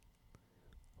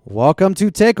Welcome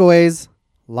to Takeaways,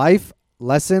 Life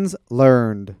Lessons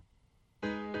Learned.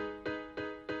 I'm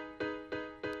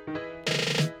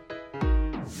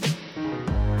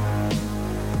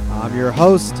your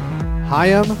host,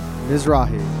 Hayam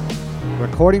Mizrahi,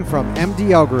 recording from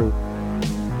MDL Group,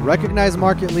 recognized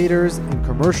market leaders in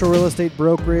commercial real estate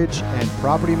brokerage and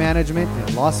property management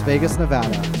in Las Vegas,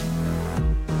 Nevada.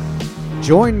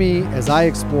 Join me as I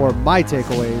explore my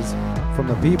takeaways from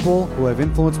the people who have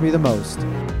influenced me the most.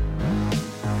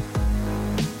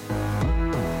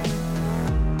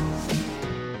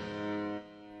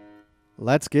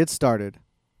 Let's get started.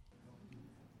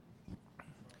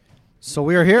 So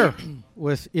we are here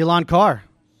with Ilan Carr.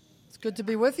 It's good to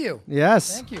be with you.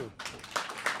 Yes. Thank you.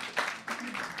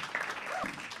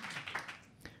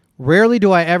 Rarely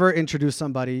do I ever introduce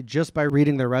somebody just by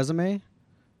reading their resume.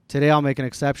 Today I'll make an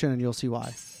exception and you'll see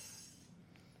why.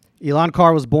 Ilan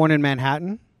Carr was born in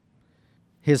Manhattan.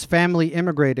 His family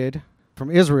immigrated from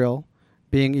Israel,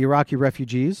 being Iraqi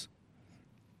refugees.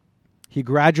 He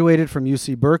graduated from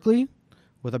UC Berkeley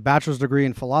with a bachelor's degree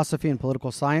in philosophy and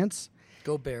political science.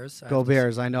 Go Bears. Go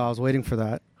Bears. I know. I was waiting for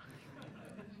that.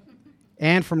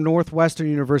 And from Northwestern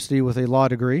University with a law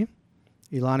degree.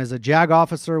 Ilan is a JAG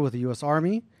officer with the U.S.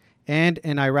 Army and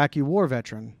an Iraqi war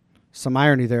veteran. Some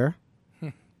irony there.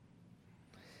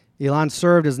 Ilan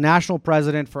served as national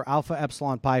president for Alpha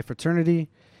Epsilon Pi fraternity.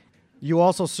 You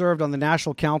also served on the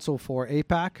National Council for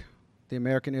AIPAC, the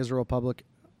American Israel Public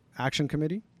Action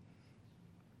Committee.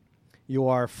 You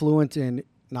are fluent in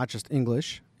not just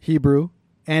English, Hebrew,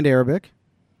 and Arabic.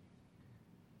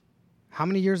 How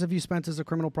many years have you spent as a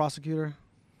criminal prosecutor?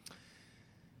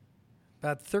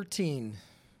 About 13.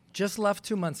 Just left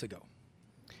 2 months ago.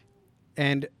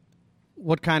 And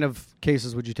what kind of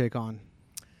cases would you take on?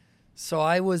 So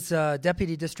I was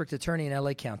deputy district attorney in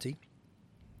LA County,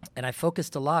 and I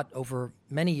focused a lot over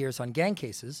many years on gang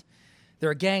cases. There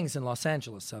are gangs in Los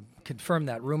Angeles. Confirmed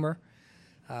that rumor.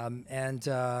 And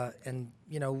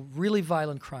you know, really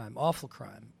violent crime, awful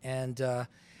crime. And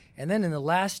then in the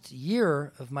last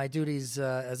year of my duties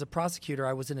as a prosecutor,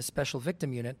 I was in a special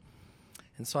victim unit.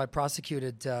 And so I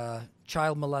prosecuted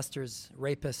child molesters,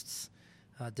 rapists,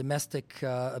 domestic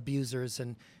abusers,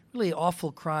 and really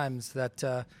awful crimes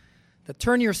that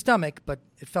turn your stomach, but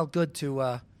it felt good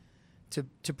to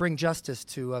bring justice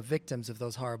to victims of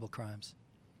those horrible crimes.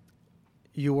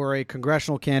 You were a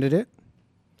congressional candidate.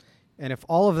 And if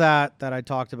all of that I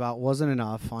talked about wasn't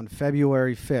enough, on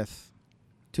February 5th,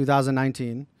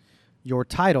 2019, your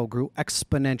title grew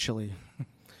exponentially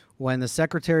when the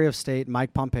Secretary of State,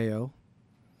 Mike Pompeo,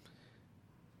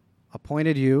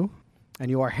 appointed you,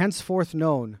 and you are henceforth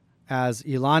known as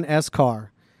Ilan S.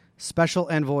 Carr, Special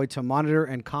Envoy to Monitor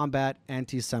and Combat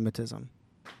Anti-Semitism.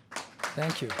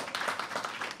 Thank you.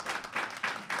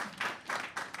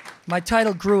 My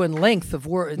title grew in length of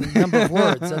in number of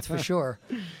words, that's for sure.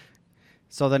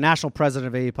 So the national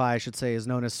president of AIPAI, I should say, is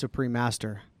known as Supreme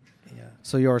Master. Yeah.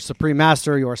 So you're a Supreme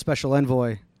Master, you're a Special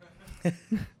Envoy.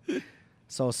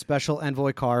 So Special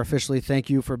Envoy Carr, officially thank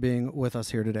you for being with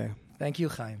us here today. Thank you,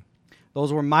 Chaim.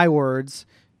 Those were my words.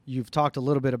 You've talked a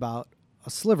little bit about a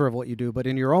sliver of what you do, but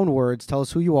in your own words, tell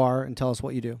us who you are and tell us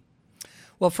what you do.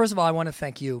 Well, first of all, I want to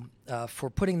thank you for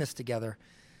putting this together.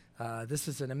 This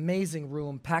is an amazing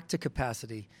room, packed to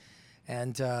capacity.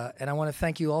 And I want to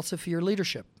thank you also for your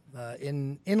leadership.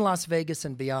 In Las Vegas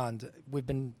and beyond, we've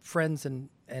been friends and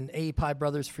AIPAI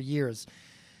brothers for years,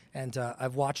 and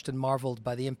I've watched and marveled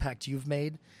by the impact you've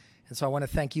made, and so I want to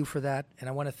thank you for that. And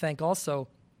I want to thank also,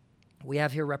 we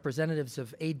have here representatives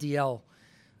of ADL,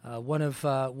 one of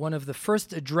the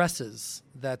first addresses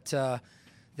that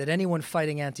anyone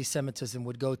fighting anti-Semitism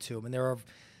would go to. And there are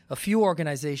a few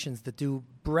organizations that do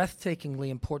breathtakingly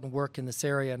important work in this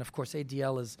area, and of course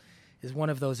ADL is one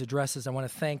of those addresses. I want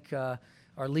to thank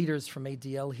our leaders from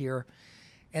ADL here.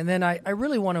 And then I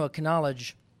really want to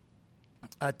acknowledge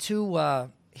two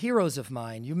heroes of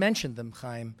mine. You mentioned them,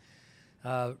 Chaim.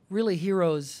 Really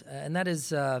heroes, and that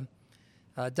is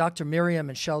Dr. Miriam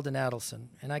and Sheldon Adelson.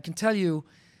 And I can tell you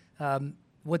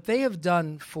what they have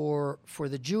done for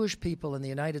the Jewish people in the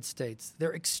United States,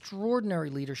 their extraordinary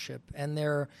leadership and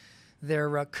their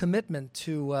commitment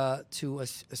to a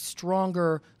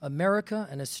stronger America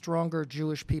and a stronger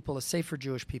Jewish people, a safer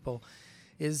Jewish people,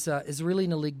 is really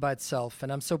in a league by itself.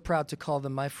 And I'm so proud to call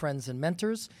them my friends and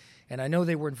mentors. And I know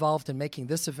they were involved in making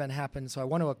this event happen. So I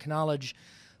want to acknowledge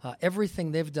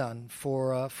everything they've done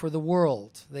for the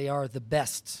world. They are the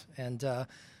best, and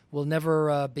we'll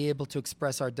never be able to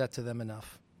express our debt to them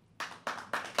enough.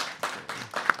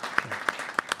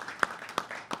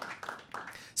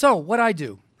 So what I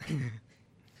do.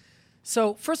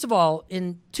 So first of all,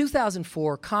 in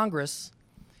 2004, Congress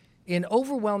in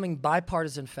overwhelming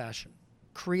bipartisan fashion,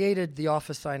 created the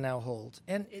office I now hold.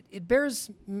 And it bears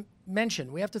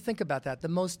mention. We have to think about that. The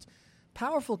most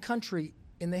powerful country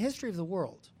in the history of the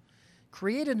world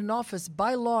created an office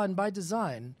by law and by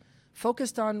design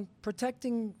focused on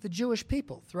protecting the Jewish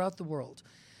people throughout the world.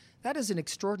 That is an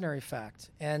extraordinary fact,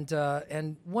 and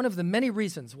one of the many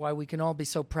reasons why we can all be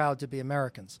so proud to be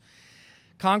Americans.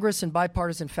 Congress, in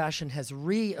bipartisan fashion, has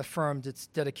reaffirmed its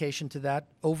dedication to that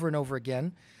over and over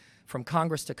again, from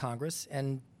Congress to Congress,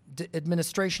 and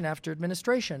administration after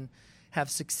administration have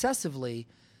successively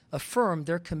affirmed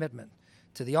their commitment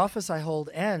to the office I hold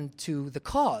and to the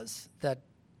cause that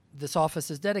this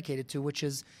office is dedicated to, which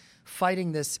is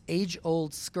fighting this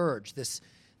age-old scourge, this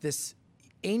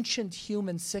ancient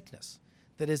human sickness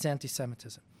that is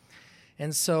anti-Semitism.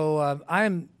 And so I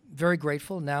am very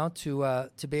grateful now to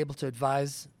be able to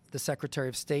advise the Secretary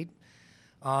of State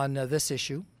on this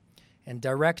issue and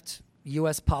direct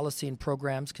U.S. policy and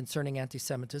programs concerning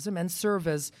anti-Semitism and serve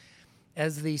as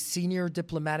the senior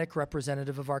diplomatic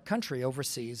representative of our country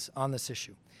overseas on this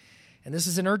issue. And this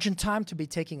is an urgent time to be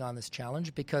taking on this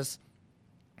challenge because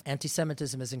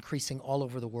anti-Semitism is increasing all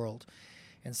over the world.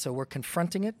 And so we're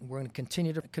confronting it. We're going to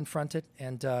continue to confront it.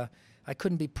 And I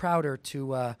couldn't be prouder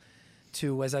to,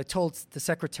 as I told the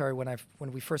Secretary when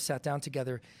we first sat down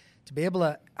together, to be able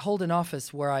to hold an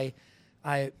office where I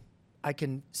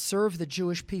can serve the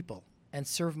Jewish people and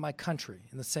serve my country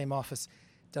in the same office.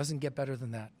 Doesn't get better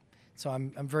than that. So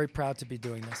I'm very proud to be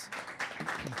doing this.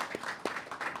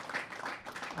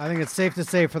 I think it's safe to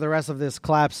say for the rest of this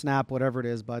clap, snap, whatever it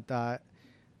is, but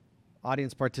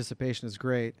audience participation is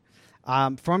great.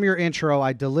 From your intro,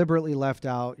 I deliberately left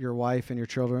out your wife and your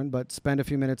children, but spend a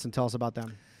few minutes and tell us about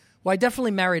them. Well, I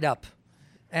definitely married up.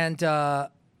 And Dalia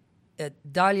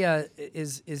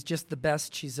is just the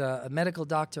best. She's a medical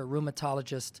doctor, a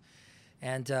rheumatologist.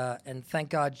 And thank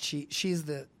God she's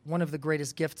one of the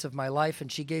greatest gifts of my life,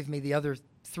 and she gave me the other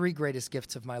three greatest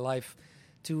gifts of my life,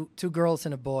 two girls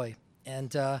and a boy.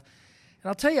 And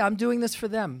I'll tell you, I'm doing this for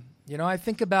them. You know, I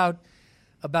think about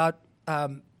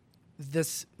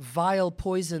this vile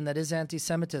poison that is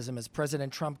anti-Semitism, as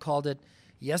President Trump called it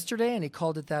yesterday, and he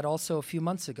called it that also a few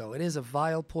months ago. It is a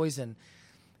vile poison,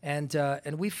 and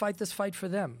we fight this fight for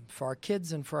them, for our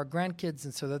kids and for our grandkids,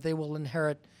 and so that they will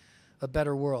inherit a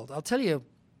better world. I'll tell you,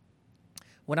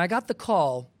 when I got the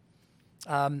call,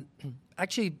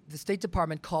 actually the State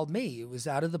Department called me. It was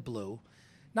out of the blue,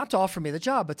 not to offer me the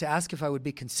job, but to ask if I would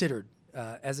be considered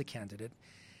as a candidate.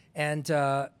 And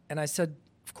I said,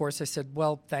 of course, I said,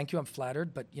 well, thank you, I'm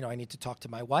flattered, but I need to talk to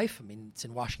my wife. I mean, it's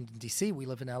in Washington, D.C., we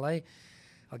live in L.A.,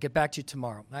 I'll get back to you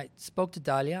tomorrow. I spoke to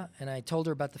Dalia, and I told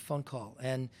her about the phone call,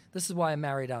 and this is why I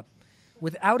married up.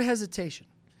 Without hesitation,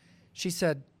 she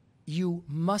said, you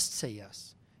must say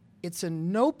yes. It's a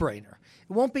no-brainer.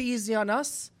 It won't be easy on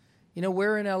us.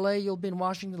 We're in L.A., you'll be in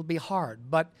Washington, it'll be hard,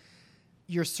 but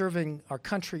you're serving our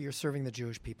country, you're serving the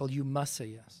Jewish people, you must say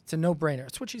yes. It's a no-brainer.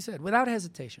 That's what she said, without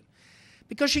hesitation,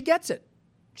 because she gets it.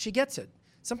 She gets it.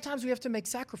 Sometimes we have to make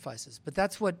sacrifices, but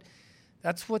that's what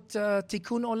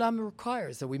Tikkun Olam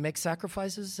requires, that we make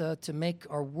sacrifices to make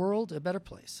our world a better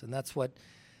place. And that's what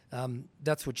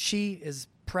she is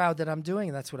proud that I'm doing,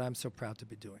 and that's what I'm so proud to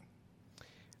be doing.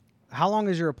 How long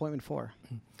is your appointment for?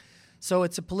 So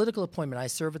it's a political appointment. I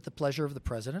serve at the pleasure of the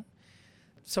president.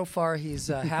 So far, he's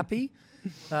happy.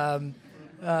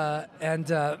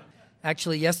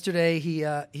 Actually, yesterday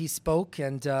he spoke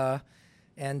and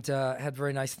had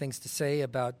very nice things to say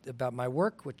about my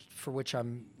work, for which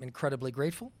I'm incredibly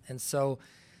grateful. And so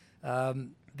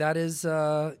that is,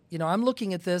 I'm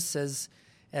looking at this as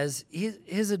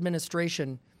his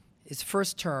administration, his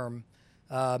first term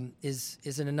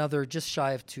is in another just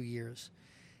shy of 2 years,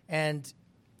 and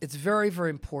it's very,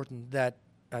 very important that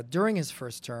during his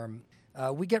first term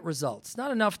we get results.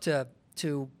 Not enough to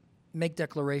make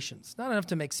declarations, not enough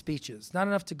to make speeches, not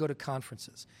enough to go to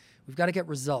conferences. We've got to get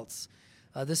results.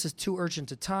 This is too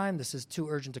urgent a time. This is too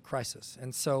urgent a crisis.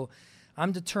 And so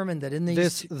I'm determined that in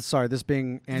these... This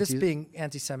being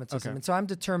anti-Semitism. Okay. And so I'm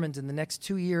determined in the next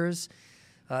 2 years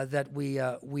that we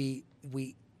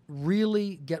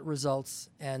really get results,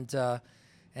 and so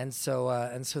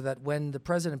that when the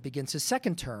president begins his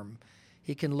second term,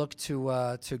 he can look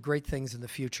to great things in the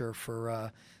future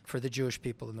for the Jewish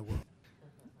people in the world.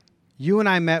 You and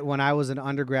I met when I was an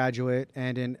undergraduate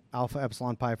and in Alpha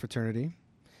Epsilon Pi fraternity.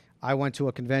 I went to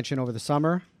a convention over the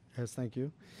summer. Yes, thank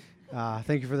you.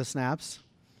 Thank you for the snaps.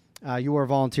 You were a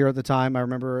volunteer at the time. I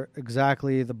remember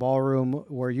exactly the ballroom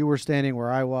where you were standing,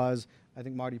 where I was. I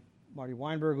think Marty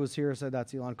Weinberg was here, said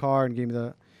that's Ilan Carr, and gave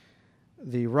me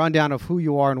the rundown of who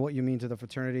you are and what you mean to the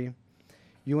fraternity.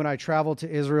 You and I traveled to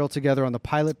Israel together on the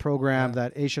pilot program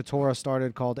that Aisha Torah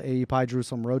started called AEPI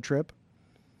Jerusalem Road Trip.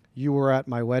 You were at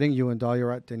my wedding. You and Dahlia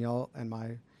were at Danielle and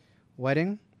my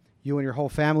wedding. You and your whole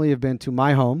family have been to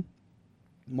my home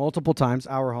multiple times,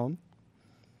 our home.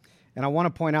 And I want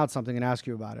to point out something and ask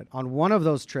you about it. On one of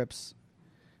those trips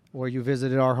where you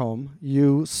visited our home,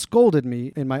 you scolded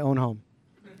me in my own home.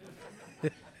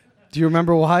 Do you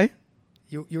remember why?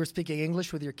 You were speaking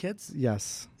English with your kids?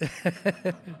 Yes.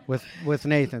 with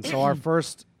Nathan. So our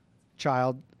first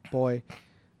child, boy,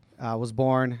 was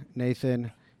born. Nathan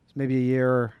is maybe a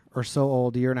year or so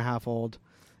old, a year and a half old.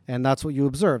 And that's what you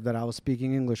observed, that I was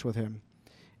speaking English with him.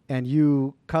 And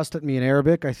you cussed at me in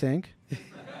Arabic, I think.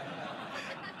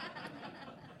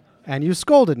 And you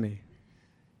scolded me.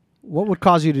 What would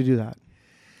cause you to do that?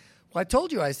 Well, I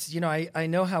told you, I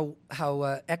know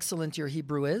how excellent your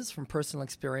Hebrew is from personal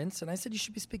experience, and I said you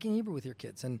should be speaking Hebrew with your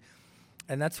kids, and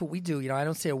that's what we do. I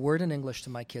don't say a word in English to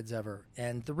my kids ever,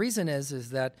 and the reason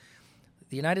is that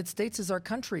the United States is our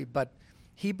country, but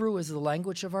Hebrew is the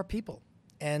language of our people,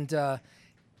 and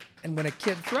when a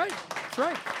kid, that's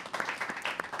right,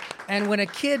 and when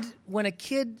a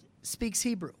kid speaks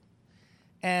Hebrew,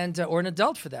 and or an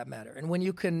adult for that matter, and when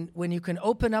you can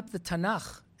open up the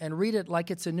Tanakh and read it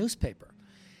like it's a newspaper,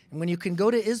 and when you can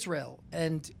go to Israel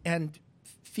and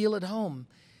feel at home,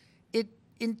 it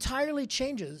entirely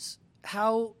changes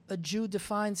how a Jew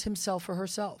defines himself or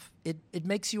herself. It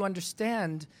makes you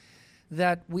understand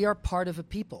that we are part of a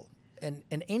people,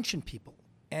 an ancient people,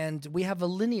 and we have a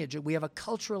lineage, we have a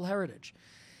cultural heritage.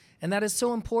 And that is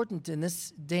so important in this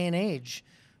day and age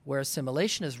where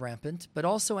assimilation is rampant, but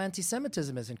also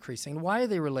anti-Semitism is increasing. And why are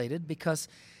they related? Because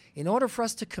in order for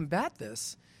us to combat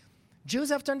this, Jews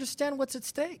have to understand what's at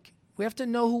stake. We have to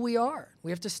know who we are. We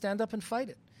have to stand up and fight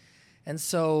it. And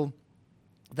so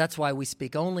that's why we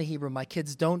speak only Hebrew. My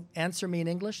kids don't answer me in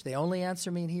English. They only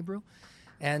answer me in Hebrew.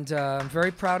 And I'm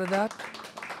very proud of that.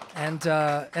 And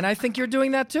I think you're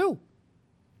doing that too.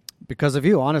 Because of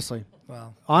you, honestly.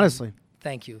 Well, honestly.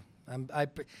 Thank you.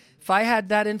 If I had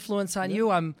that influence on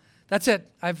you, that's it.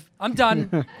 I'm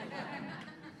done.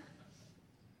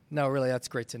 No, really, that's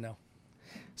great to know.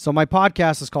 So my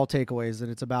podcast is called Takeaways, and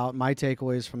it's about my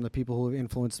takeaways from the people who have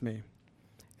influenced me.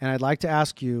 And I'd like to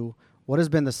ask you, what has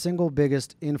been the single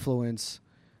biggest influence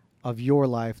of your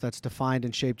life that's defined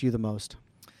and shaped you the most?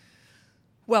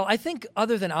 Well, I think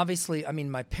other than obviously,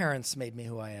 my parents made me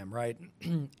who I am, right?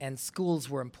 And schools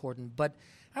were important. But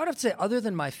I would have to say other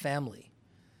than my family,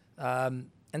 and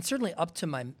certainly up to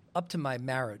my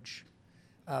marriage,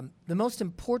 the most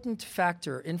important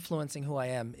factor influencing who I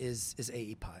am is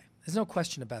AEPI. There's no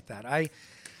question about that. I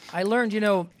learned,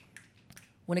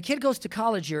 when a kid goes to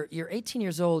college, you're 18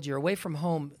 years old, you're away from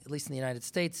home, at least in the United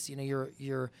States.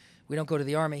 We don't go to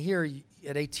the army here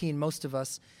at 18, most of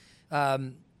us.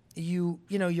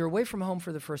 You're away from home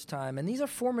for the first time, and these are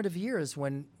formative years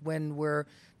when we're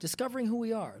discovering who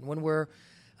we are and when we're,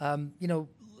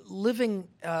 living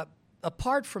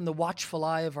apart from the watchful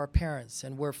eye of our parents,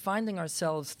 and we're finding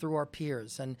ourselves through our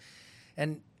peers. And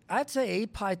I'd say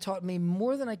API taught me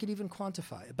more than I could even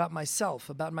quantify about myself,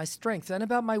 about my strengths, and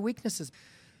about my weaknesses.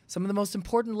 Some of the most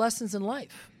important lessons in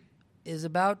life is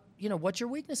about, what your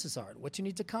weaknesses are, what you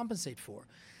need to compensate for.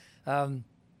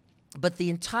 But the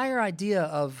entire idea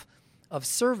of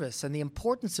service and the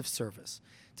importance of service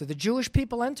to the Jewish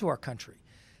people and to our country,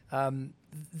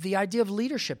 the idea of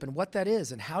leadership and what that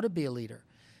is and how to be a leader,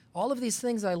 all of these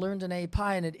things I learned in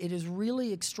API, and it is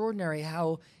really extraordinary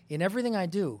how in everything I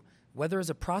do, whether as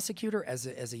a prosecutor, as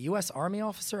a U.S. Army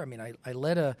officer, I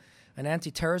led an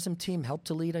anti-terrorism team, helped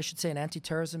to lead, I should say, an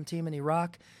anti-terrorism team in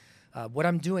Iraq. What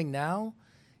I'm doing now,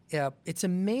 it's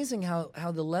amazing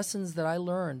how the lessons that I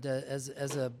learned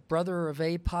as a brother of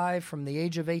API from the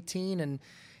age of 18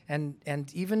 and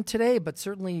even today, but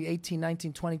certainly 18,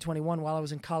 19, 20, 21 while I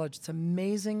was in college, it's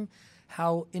amazing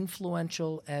how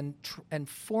influential and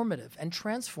formative and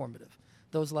transformative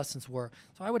those lessons were.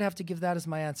 So I would have to give that as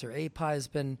my answer. API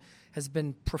has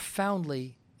been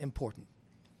profoundly important.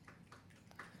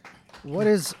 What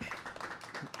is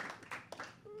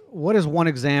one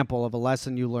example of a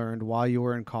lesson you learned while you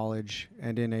were in college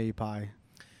and in API?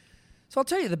 So I'll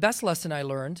tell you the best lesson I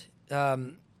learned.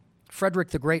 Frederick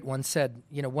the Great once said,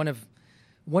 one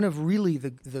of really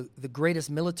the greatest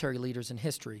military leaders in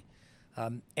history,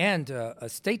 and a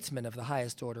statesman of the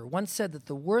highest order, once said that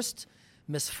the worst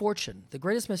misfortune, the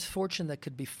greatest misfortune that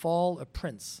could befall a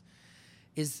prince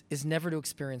is never to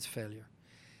experience failure.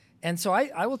 And so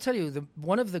I will tell you,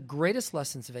 one of the greatest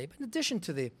lessons of API, in addition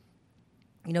to the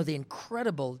the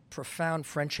incredible, profound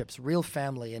friendships, real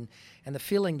family, and the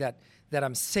feeling that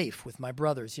I'm safe with my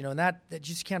brothers, and that you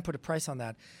just can't put a price on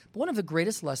that. But one of the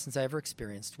greatest lessons I ever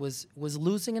experienced was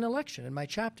losing an election in my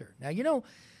chapter. Now,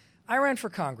 I ran for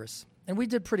Congress, and we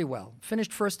did pretty well.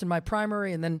 Finished first in my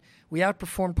primary, and then we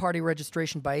outperformed party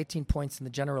registration by 18 points in the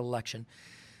general election.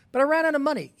 But I ran out of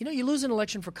money. You lose an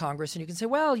election for Congress, and you can say,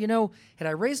 well, had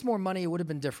I raised more money, it would have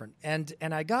been different. And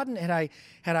had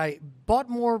I bought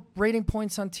more rating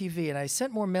points on TV, and I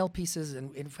sent more mail pieces,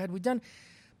 and had we done.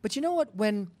 But you know what?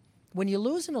 When you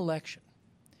lose an election,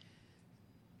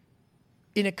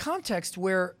 in a context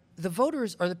where the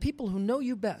voters are the people who know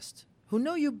you best, who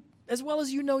know you as well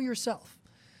as you know yourself,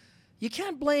 you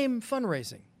can't blame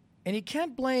fundraising, and you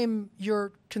can't blame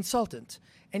your consultant.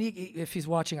 And if he's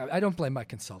watching, I don't blame my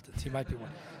consultant. He might be one.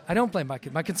 I don't blame my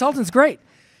consultant's great,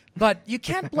 but you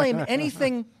can't blame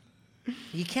anything.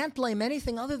 You can't blame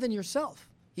anything other than yourself.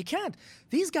 You can't.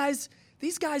 These guys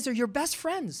are your best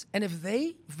friends, and if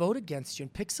they vote against you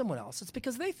and pick someone else, it's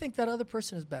because they think that other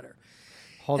person is better.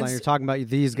 Hold on, you're talking about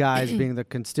these guys being the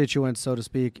constituents, so to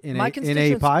speak, in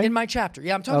constituents API? In my chapter.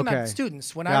 Yeah, I'm talking about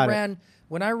students. When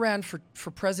I ran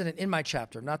for president in my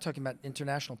chapter, I'm not talking about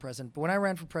international president, but when I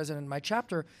ran for president in my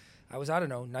chapter, I was,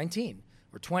 19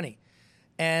 or 20.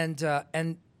 And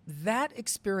that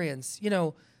experience,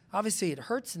 obviously it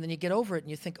hurts, and then you get over it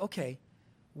and you think, okay,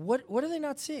 what are they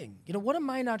not seeing? What am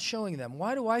I not showing them?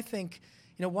 Why do I think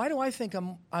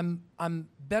I'm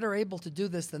better able to do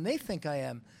this than they think I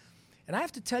am? And I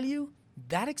have to tell you,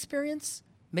 that experience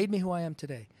made me who I am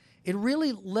today. It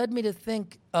really led me to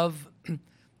think of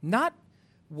not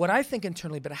what I think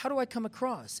internally, but how do I come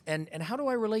across? And how do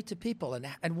I relate to people?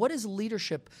 And what is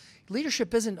leadership?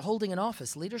 Leadership isn't holding an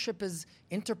office. Leadership is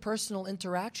interpersonal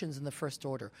interactions in the first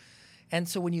order. And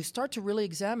so when you start to really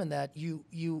examine that,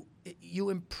 you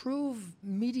improve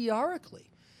meteorically.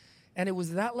 And it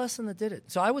was that lesson that did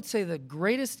it. So I would say the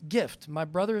greatest gift my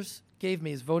brothers gave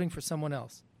me is voting for someone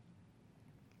else.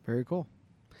 Very cool.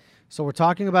 So we're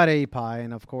talking about AEPI,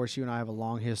 and of course you and I have a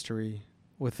long history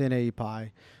within AEPI.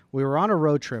 We were on a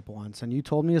road trip once, and you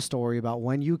told me a story about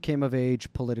when you came of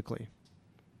age politically.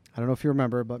 I don't know if you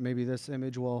remember, but maybe this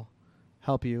image will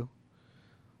help you.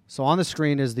 So on the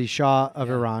screen is the Shah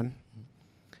of Iran,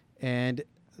 and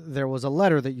there was a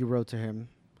letter that you wrote to him.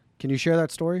 Can you share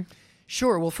that story?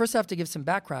 Sure. Well, first I have to give some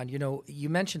background. You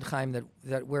mentioned, Chaim,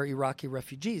 that we're Iraqi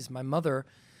refugees. My mother,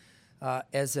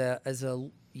 as a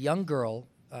young girl,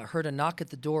 heard a knock at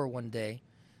the door one day.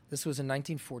 This was in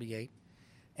 1948.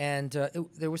 And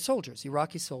there were soldiers,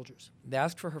 Iraqi soldiers. They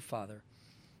asked for her father.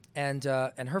 And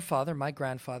her father, my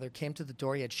grandfather, came to the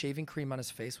door. He had shaving cream on his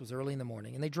face. It was early in the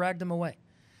morning. And they dragged him away.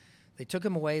 They took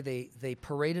him away. They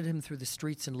paraded him through the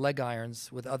streets in leg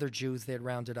irons with other Jews they had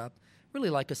rounded up, really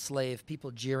like a slave,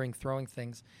 people jeering, throwing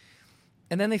things.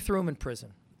 And then they threw him in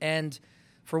prison. And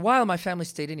for a while, my family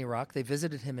stayed in Iraq. They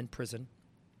visited him in prison.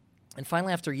 And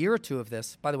finally, after a year or two of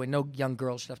this, by the way, no young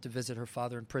girl should have to visit her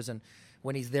father in prison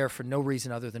when he's there for no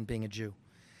reason other than being a Jew.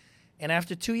 And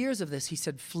after 2 years of this, he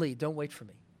said, flee, don't wait for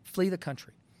me. Flee the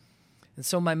country. And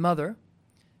so my mother,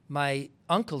 my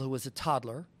uncle, who was a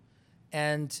toddler,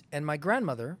 and my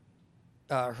grandmother,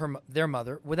 their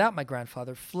mother, without my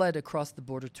grandfather, fled across the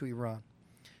border to Iran.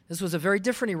 This was a very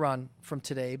different Iran from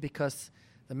today because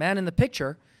the man in the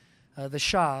picture, the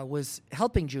Shah, was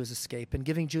helping Jews escape and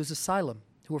giving Jews asylum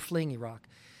who were fleeing Iraq.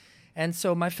 And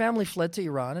so my family fled to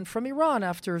Iran, and from Iran,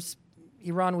 after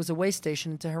Iran was a way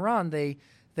station in Tehran, they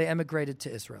emigrated to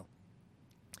Israel.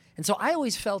 And so I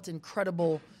always felt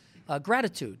incredible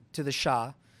gratitude to the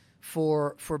Shah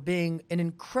for being an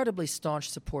incredibly staunch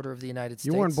supporter of the United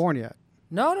States. You weren't born yet.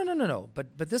 No.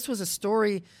 But this was a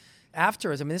story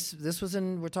after. I mean, this was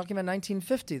we're talking about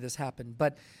 1950 this happened.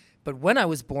 But when I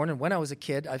was born and when I was a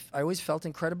kid, I always felt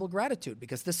incredible gratitude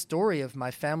because this story of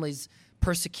my family's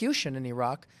persecution in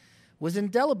Iraq was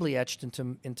indelibly etched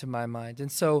into my mind.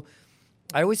 And so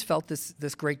I always felt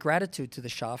this great gratitude to the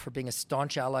Shah for being a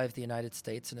staunch ally of the United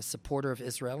States and a supporter of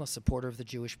Israel and a supporter of the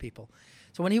Jewish people.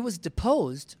 So when he was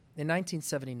deposed in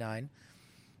 1979,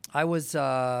 I was,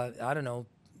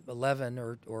 11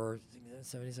 or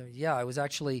 77. Yeah, I was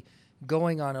actually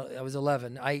I was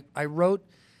 11. I wrote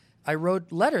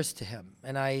letters to him,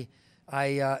 and I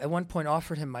at one point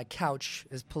offered him my couch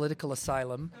as political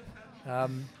asylum.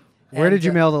 Where did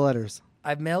you mail the letters?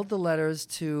 I mailed the letters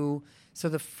to... So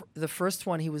the first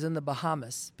one, he was in the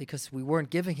Bahamas because we weren't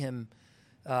giving him,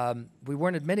 we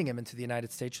weren't admitting him into the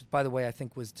United States, which, by the way, I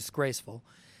think was disgraceful.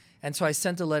 And so I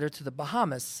sent a letter to the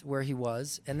Bahamas where he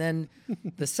was. And then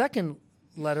the second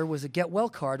letter was a get well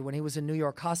card when he was in New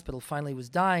York hospital. Finally, he was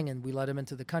dying, and we let him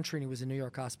into the country, and he was in New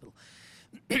York hospital.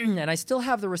 And I still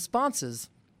have the responses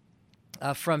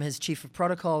from his chief of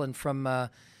protocol and from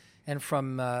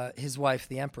his wife,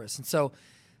 the Empress. And so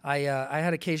I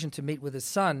had occasion to meet with his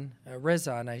son,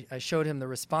 Reza, and I showed him the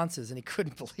responses, and he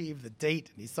couldn't believe the date,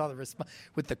 and he saw the response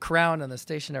with the crown and the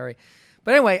stationery.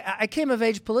 But anyway, I came of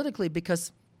age politically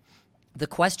because the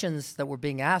questions that were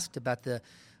being asked about the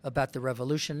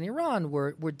revolution in Iran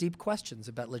were deep questions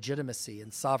about legitimacy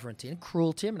and sovereignty and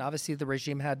cruelty. I mean, obviously the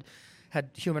regime had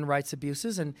human rights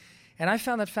abuses, and I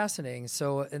found that fascinating.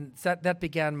 So, and that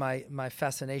began my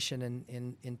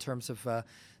fascination in terms of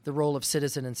the role of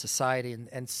citizen in society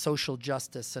and social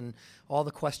justice and all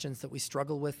the questions that we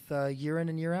struggle with year in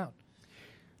and year out.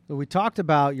 So we talked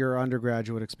about your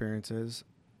undergraduate experiences.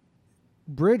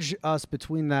 Bridge us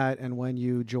between that and when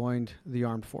you joined the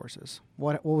armed forces.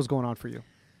 What was going on for you?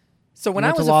 So when you I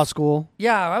went was to law school.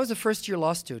 Yeah, I was a first-year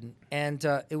law student, and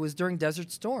it was during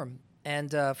Desert Storm.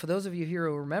 And for those of you here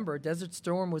who remember, Desert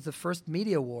Storm was the first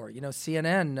media war. You know,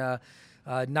 CNN,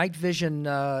 night vision,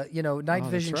 night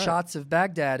vision right. shots of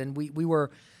Baghdad, and we were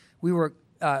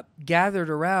gathered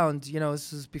around. You know,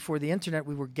 this was before the internet.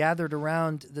 We were gathered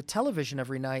around the television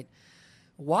every night,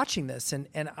 watching this.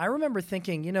 And I remember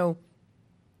thinking, you know,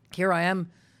 here I am.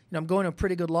 You know, I'm going to a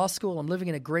pretty good law school. I'm living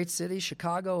in a great city,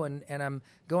 Chicago, and I'm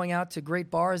going out to great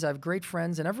bars. I have great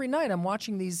friends, and every night I'm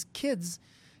watching these kids,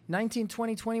 19,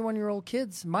 20, 21-year-old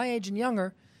kids, my age and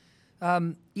younger,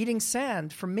 eating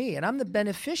sand from me. And I'm the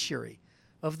beneficiary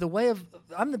of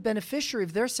I'm the beneficiary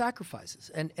of their sacrifices.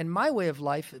 And my way of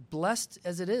life, blessed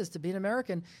as it is to be an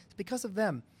American, is because of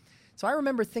them. So I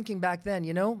remember thinking back then,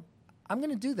 you know, I'm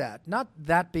going to do that. Not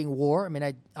that being war. I mean,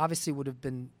 I obviously would have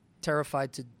been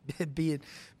terrified to be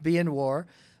in war.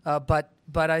 But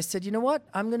I said, you know what?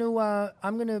 I'm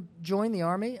going to join the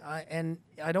Army. And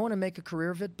I don't want to make a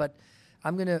career of it, but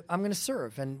I'm gonna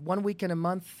serve, and 1 week in a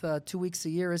month, 2 weeks a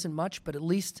year isn't much, but at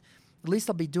least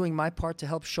I'll be doing my part to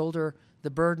help shoulder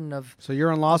the burden of. So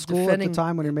you're in law school at the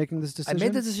time when you're making this decision? I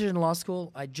made the decision in law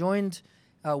school. I joined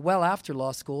well after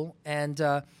law school, and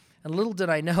little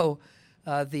did I know,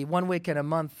 the 1 week in a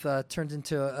month turned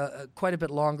into quite a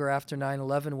bit longer after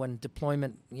 9/11, when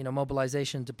deployment,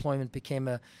 mobilization deployment became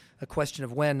a question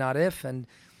of when, not if, and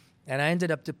I ended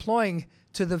up deploying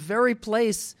to the very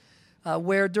place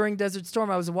where during Desert Storm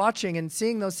I was watching and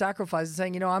seeing those sacrifices,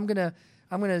 saying, I'm gonna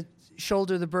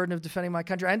shoulder the burden of defending my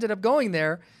country. I ended up going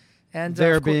there, and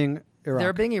there being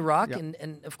Iraq. Yep.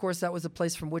 And of course that was the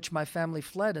place from which my family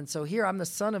fled. And so here I'm the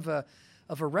son of a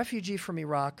refugee from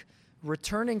Iraq,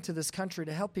 returning to this country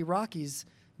to help Iraqis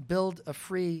build a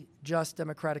free, just,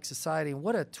 democratic society. And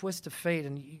what a twist of fate!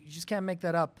 And you just can't make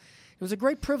that up. It was a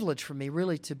great privilege for me,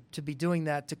 really, to be doing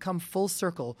that, to come full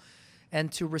circle, and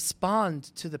to respond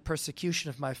to the persecution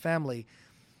of my family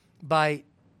by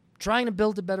trying to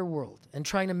build a better world and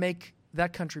trying to make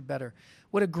that country better.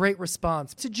 What a great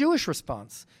response. It's a Jewish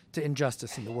response to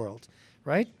injustice in the world,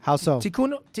 right? How so?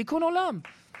 Tikkun olam.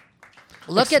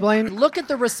 Look at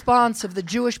the response of the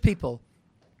Jewish people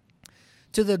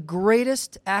to the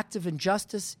greatest act of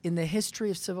injustice in the history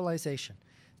of civilization.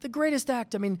 The greatest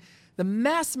act. I mean, the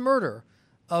mass murder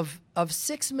of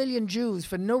 6 million Jews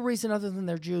for no reason other than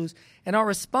they're Jews. And our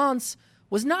response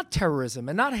was not terrorism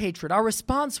and not hatred. Our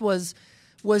response was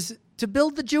to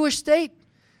build the Jewish state.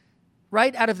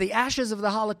 Right out of the ashes of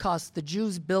the Holocaust, the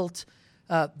Jews built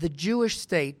the Jewish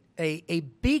state, a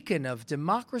beacon of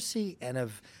democracy and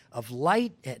of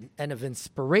light and of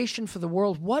inspiration for the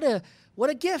world. What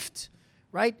a gift,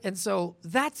 right? And so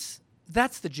that's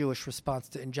the Jewish response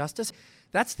to injustice.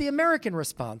 That's the American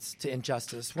response to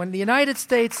injustice. When the United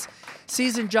States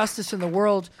sees injustice in the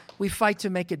world, we fight to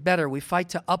make it better. We fight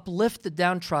to uplift the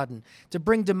downtrodden, to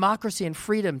bring democracy and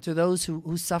freedom to those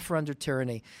who suffer under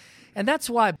tyranny. And that's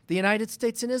why the United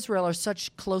States and Israel are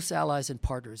such close allies and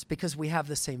partners, because we have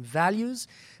the same values,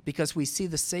 because we see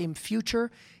the same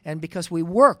future, and because we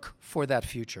work for that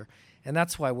future. And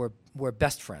that's why we're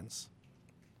best friends.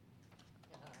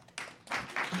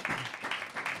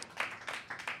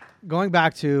 Going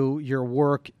back to your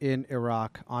work in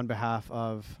Iraq on behalf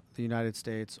of the United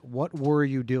States, what were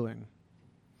you doing?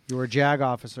 You were a JAG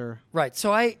officer. Right.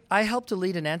 So I helped to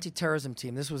lead an anti-terrorism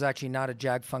team. This was actually not a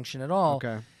JAG function at all.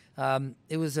 Okay.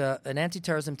 It was an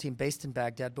anti-terrorism team based in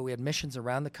Baghdad, but we had missions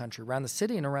around the country, around the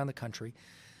city and around the country,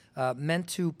 meant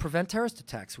to prevent terrorist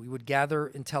attacks. We would gather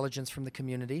intelligence from the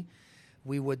community.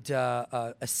 We would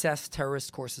assess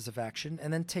terrorist courses of action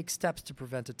and then take steps to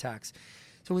prevent attacks.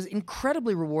 So it was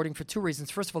incredibly rewarding for two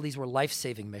reasons. First of all, these were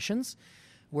life-saving missions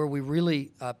where we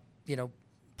really,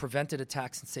 prevented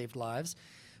attacks and saved lives.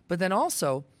 But then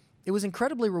also, it was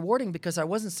incredibly rewarding because I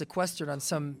wasn't sequestered on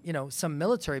some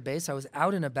military base. I was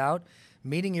out and about,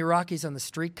 meeting Iraqis on the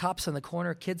street, cops on the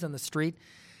corner, kids on the street,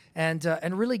 and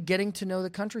really getting to know the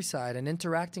countryside and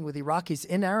interacting with Iraqis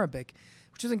in Arabic,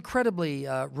 which was incredibly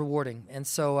rewarding. And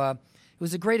so it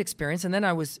was a great experience. And then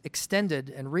I was extended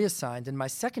and reassigned, and my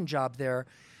second job there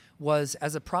was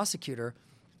as a prosecutor,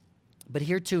 but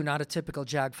here too, not a typical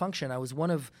JAG function. I was one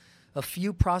of a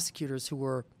few prosecutors who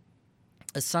were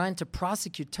assigned to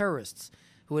prosecute terrorists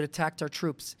who had attacked our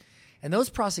troops. And those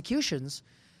prosecutions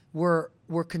were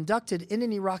conducted in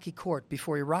an Iraqi court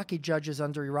before Iraqi judges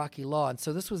under Iraqi law. And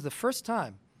so this was the first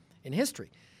time in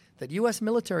history that U.S.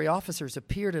 military officers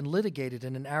appeared and litigated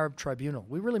in an Arab tribunal.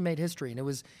 We really made history, and it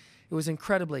was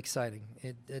incredibly exciting.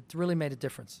 It really made a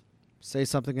difference. Say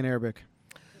something in Arabic.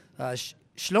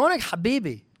 Shlonek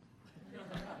Habibi.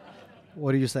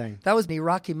 What are you saying? That was an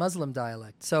Iraqi Muslim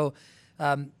dialect. So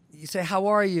you say, how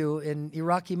are you in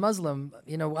Iraqi Muslim?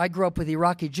 You know, I grew up with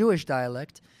Iraqi Jewish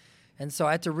dialect, and so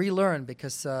I had to relearn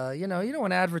because, you don't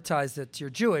want to advertise that you're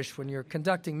Jewish when you're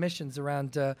conducting missions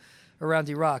around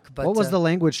Iraq. But what was the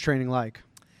language training like?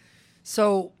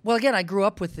 So, well, again, I grew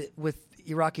up with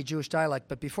Iraqi Jewish dialect,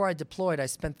 but before I deployed, I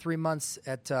spent 3 months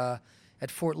at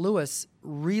Fort Lewis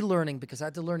relearning because I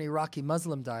had to learn Iraqi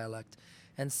Muslim dialect.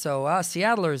 And so,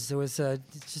 Seattlers, it was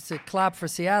just a clap for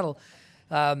Seattle.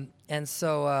 And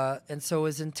so it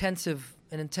was an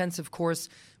intensive course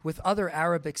with other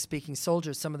Arabic-speaking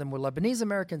soldiers. Some of them were Lebanese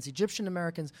Americans, Egyptian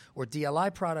Americans, or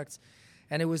DLI products.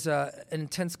 And it was an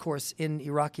intense course in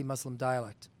Iraqi Muslim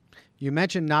dialect. You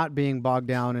mentioned not being bogged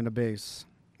down in a base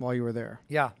while you were there.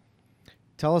 Yeah.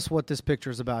 Tell us what this picture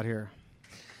is about here.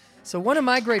 So one of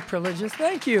my great privileges,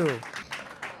 thank you.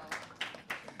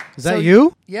 Is that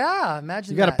you? Yeah,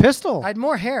 imagine you got that. a pistol. I had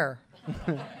more hair.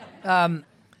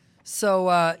 So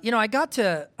I got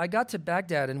to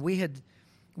Baghdad, and we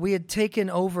had taken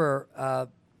over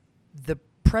the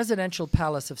presidential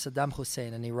palace of Saddam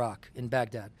Hussein in Iraq, in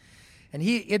Baghdad. And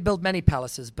he had built many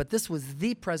palaces, but this was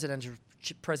the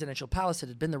presidential palace. It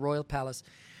had been the royal palace.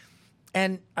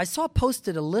 And I saw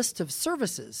posted a list of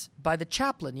services by the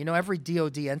chaplain. You know, every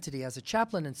DOD entity has a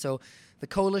chaplain, and so the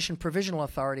Coalition Provisional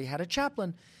Authority had a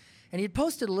chaplain. And he had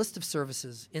posted a list of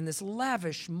services in this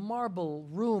lavish marble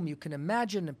room you can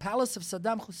imagine, a palace of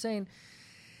Saddam Hussein.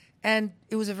 And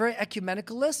it was a very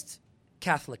ecumenical list.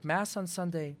 Catholic Mass on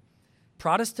Sunday,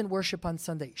 Protestant worship on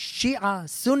Sunday, Shia,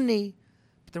 Sunni.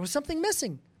 But there was something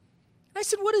missing. And I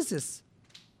said, what is this?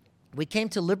 We came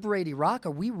to liberate Iraq.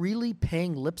 Are we really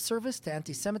paying lip service to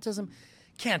anti-Semitism?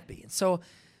 Can't be. And so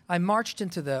I marched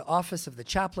into the office of the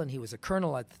chaplain. He was a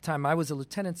colonel at the time. I was a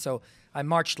lieutenant, so I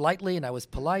marched lightly and I was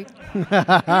polite.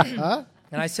 And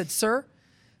I said, sir,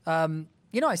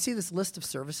 I see this list of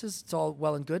services. It's all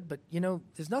well and good, but,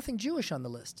 there's nothing Jewish on the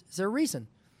list. Is there a reason?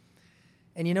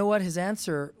 And you know what? His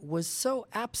answer was so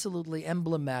absolutely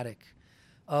emblematic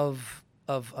of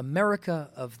America,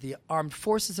 of the armed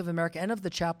forces of America, and of the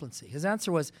chaplaincy. His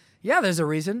answer was, yeah, there's a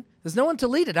reason. There's no one to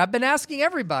lead it. I've been asking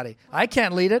everybody. I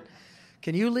can't lead it.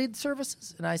 Can you lead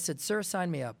services? And I said, sir, sign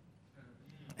me up.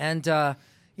 And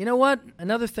you know what?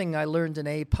 Another thing I learned in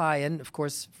API, and of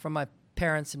course from my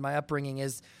parents and my upbringing,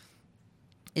 is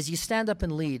you stand up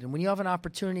and lead. And when you have an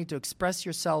opportunity to express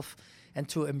yourself and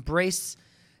to embrace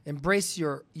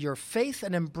your faith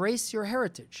and embrace your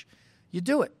heritage, you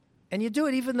do it. And you do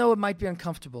it even though it might be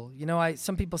uncomfortable.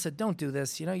 Some people said, don't do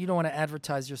this. You don't want to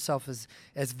advertise yourself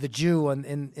as the Jew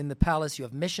in the palace. You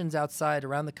have missions outside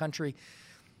around the country.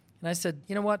 And I said,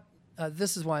 you know what?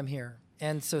 This is why I'm here.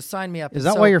 And so sign me up. Is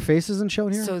that why your face isn't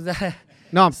shown here?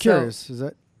 No, I'm curious. Is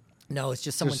that? No, it's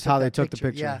just someone just how they took the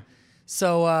picture. Yeah.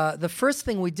 So the first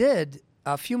thing we did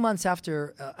a few months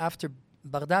after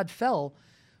Baghdad fell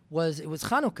was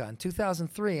Hanukkah in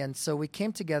 2003, and so we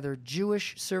came together,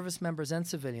 Jewish service members and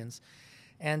civilians,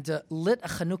 and lit a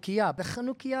Chanukiah. The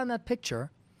Chanukiah in that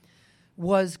picture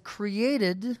was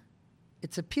created.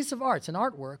 It's a piece of art. It's an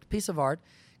artwork, piece of art,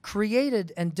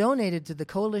 created and donated to the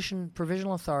Coalition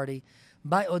Provisional Authority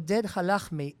by Oded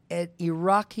Halachmi, an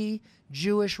Iraqi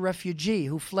Jewish refugee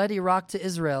who fled Iraq to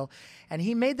Israel. And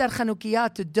he made that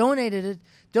Chanukiah to donate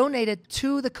it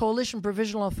to the Coalition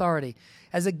Provisional Authority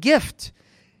as a gift.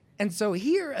 And so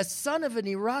here, a son of an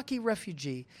Iraqi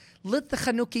refugee lit the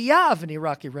Chanukiah of an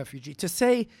Iraqi refugee to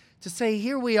say,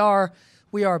 here we are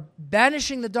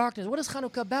banishing the darkness. What is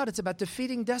Hanukkah about? It's about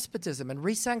defeating despotism and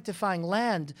re-sanctifying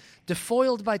land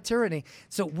defoiled by tyranny.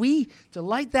 So to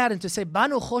light that and to say,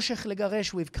 Banu choshech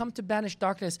legaresh, we've come to banish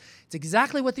darkness. It's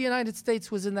exactly what the United States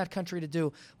was in that country to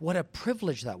do. What a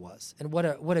privilege that was, and what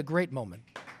a great moment.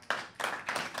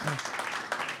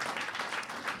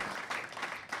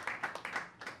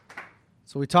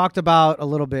 So we talked about a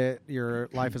little bit your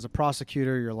life as a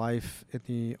prosecutor, your life in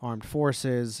the armed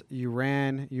forces. You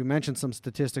mentioned some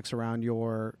statistics around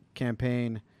your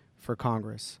campaign for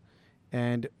Congress.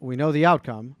 And we know the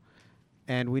outcome,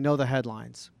 and we know the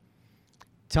headlines.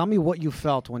 Tell me what you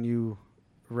felt when you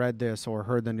read this or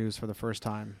heard the news for the first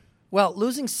time. Well,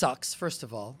 losing sucks, first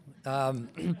of all.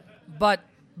 But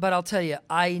I'll tell you,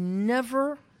 I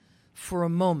never for a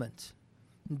moment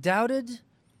doubted.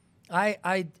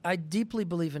 I deeply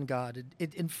believe in God.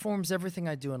 It informs everything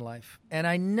I do in life. And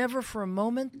I never for a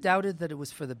moment doubted that it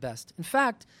was for the best. In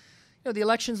fact, the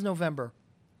election's November,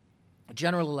 a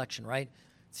general election, right?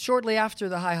 Shortly after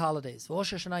the high holidays.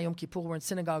 Rosh Hashanah, Yom Kippur, we're in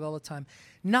synagogue all the time.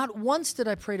 Not once did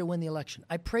I pray to win the election.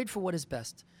 I prayed for what is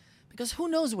best. Because who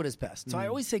knows what is best? So I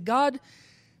always say, God,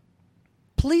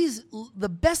 please, the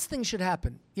best thing should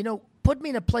happen. Put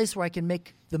me in a place where I can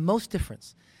make the most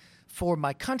difference for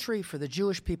my country, for the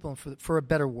Jewish people, and for a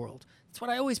better world. That's what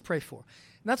I always pray for.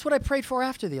 And that's what I prayed for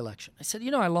after the election. I said,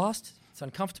 I lost. It's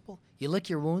uncomfortable. You lick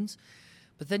your wounds.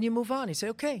 But then you move on. You say,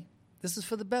 okay, this is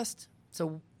for the best.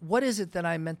 So what is it that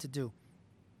I'm meant to do?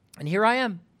 And here I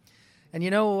am. And,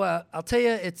 I'll tell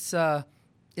you, it's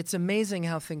amazing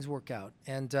how things work out.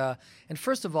 And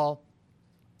first of all,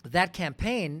 that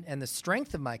campaign and the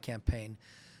strength of my campaign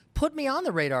put me on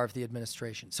the radar of the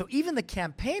administration. So even the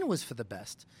campaign was for the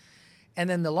best. And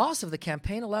then the loss of the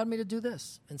campaign allowed me to do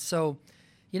this. And so,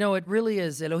 it really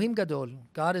is Elohim Gadol.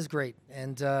 God is great.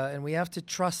 And we have to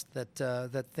trust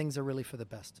that things are really for the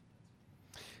best.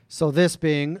 So this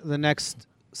being the next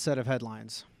set of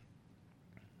headlines.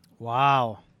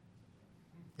 Wow.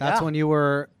 That's when you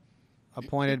were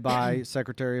appointed by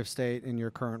Secretary of State in your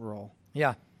current role.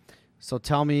 Yeah. So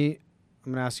tell me,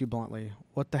 I'm going to ask you bluntly,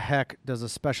 what the heck does a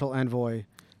special envoy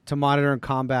to monitor and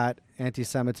combat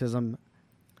anti-Semitism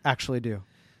actually do?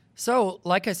 So,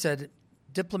 like I said,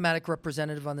 diplomatic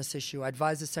representative on this issue. I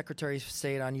advise the Secretary of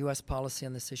State on U.S. policy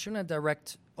on this issue, and I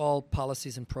direct all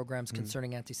policies and programs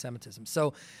concerning anti-Semitism.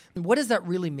 So what does that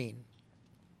really mean?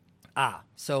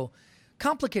 So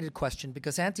complicated question,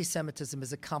 because anti-Semitism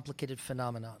is a complicated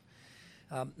phenomenon.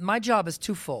 My job is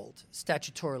twofold,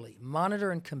 statutorily, monitor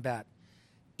and combat.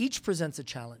 Each presents a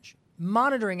challenge.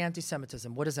 Monitoring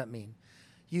anti-Semitism, what does that mean?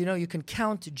 You can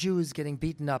count Jews getting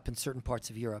beaten up in certain parts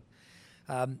of Europe.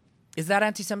 Is that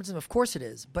anti-Semitism? Of course it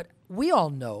is. But we all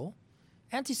know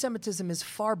anti-Semitism is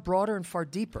far broader and far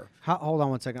deeper. Hold on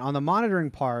one second. On the monitoring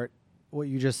part, what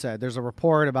you just said, there's a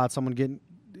report about someone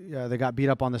they got beat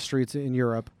up on the streets in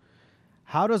Europe.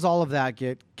 How does all of that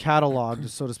get cataloged,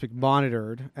 so to speak,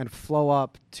 monitored, and flow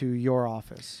up to your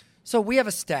office? So we have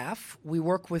a staff. We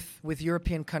work with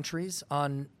European countries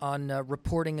on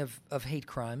reporting of hate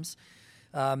crimes.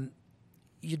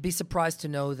 You'd be surprised to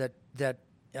know that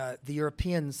the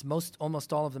Europeans,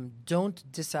 almost all of them, don't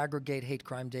disaggregate hate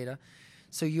crime data.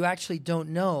 So you actually don't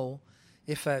know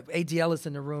if ADL is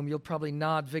in the room. You'll probably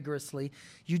nod vigorously.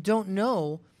 You don't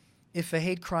know if a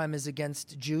hate crime is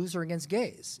against Jews or against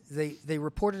gays. They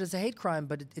report it as a hate crime,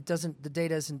 but it doesn't. The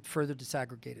data isn't further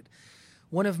disaggregated.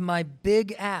 One of my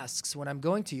big asks when I'm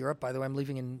going to Europe, by the way, I'm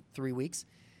leaving in 3 weeks,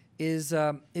 is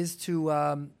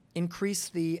to increase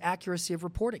the accuracy of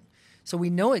reporting. So we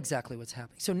know exactly what's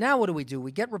happening. So now what do?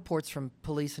 We get reports from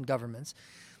police and governments,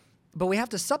 but we have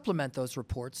to supplement those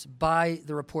reports by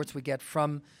the reports we get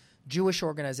from Jewish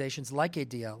organizations like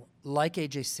ADL, like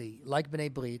AJC, like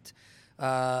B'nai Brit,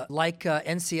 like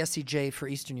NCSCJ for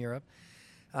Eastern Europe,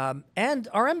 and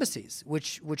our embassies,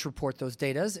 which report those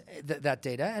that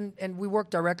data, and we work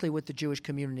directly with the Jewish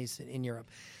communities in Europe.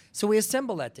 So we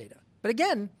assemble that data. But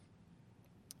again,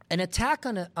 an attack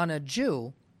on a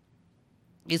Jew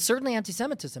is certainly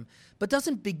anti-Semitism, but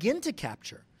doesn't begin to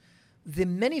capture the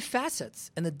many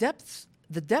facets and the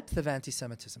depth of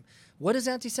anti-Semitism. What is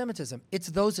anti-Semitism? It's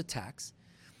those attacks.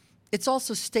 It's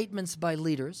also statements by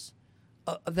leaders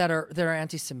that are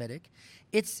anti-Semitic.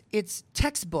 It's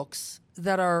textbooks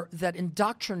that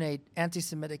indoctrinate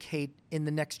anti-Semitic hate in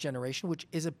the next generation, which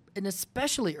is an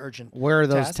especially urgent Where are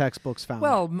those task. textbooks found?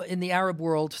 Well, in the Arab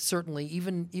world, certainly,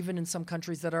 even in some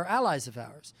countries that are allies of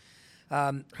ours.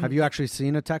 Have you actually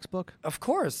seen a textbook? Of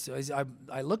course,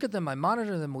 I look at them, I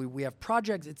monitor them. We have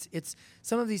projects. It's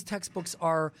some of these textbooks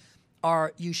are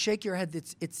you shake your head.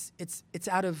 It's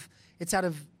out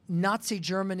of Nazi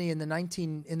Germany in the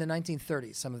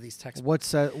 1930s. Some of these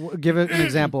textbooks. Give an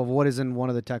example of what is in one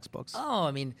of the textbooks. Oh,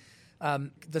 I mean,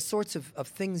 the sorts of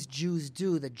things Jews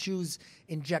do. That Jews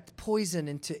inject poison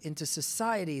into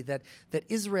society. That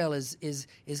Israel is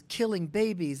killing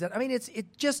babies. That I mean,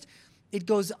 it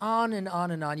goes on and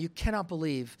on and on. You cannot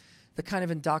believe the kind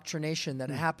of indoctrination that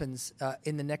happens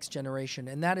in the next generation.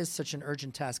 And that is such an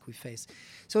urgent task we face.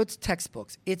 So it's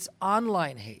textbooks. It's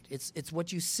online hate. It's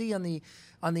what you see on the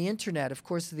internet. Of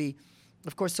course,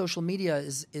 social media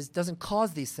doesn't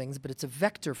cause these things, but it's a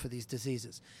vector for these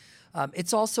diseases.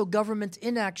 It's also government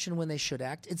inaction when they should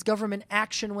act. It's government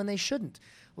action when they shouldn't.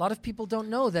 A lot of people don't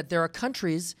know that there are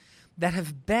countries that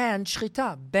have banned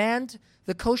shrita, banned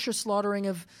the kosher slaughtering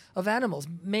of animals,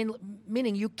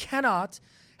 meaning you cannot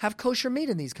have kosher meat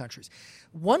in these countries.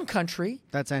 One country...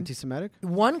 That's anti-Semitic?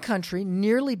 One country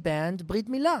nearly banned brit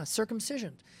milah,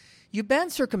 circumcision. You ban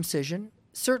circumcision,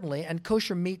 certainly, and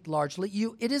kosher meat largely.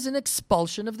 It is an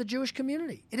expulsion of the Jewish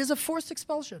community. It is a forced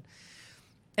expulsion.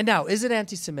 And now, is it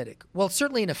anti-Semitic? Well,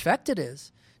 certainly in effect it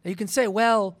is. Now you can say,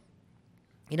 well,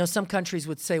 some countries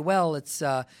would say, well,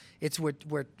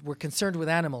 we're concerned with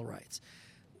animal rights.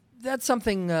 That's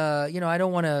something, I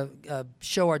don't want to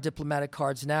show our diplomatic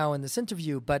cards now in this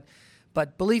interview, but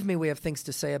believe me, we have things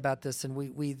to say about this, and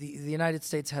the United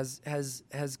States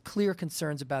has clear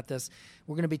concerns about this.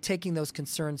 We're going to be taking those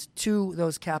concerns to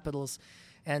those capitals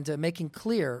and making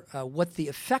clear what the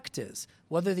effect is,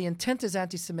 whether the intent is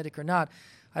anti-Semitic or not.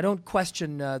 I don't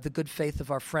question the good faith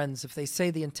of our friends. If they say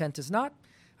the intent is not,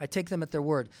 I take them at their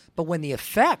word. But when the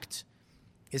effect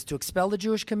is to expel the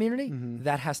Jewish community,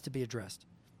 that has to be addressed.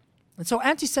 And so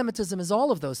anti-Semitism is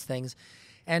all of those things.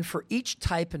 And for each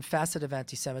type and facet of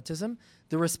anti-Semitism,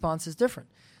 the response is different.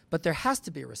 But there has to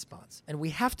be a response. And we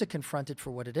have to confront it for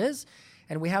what it is.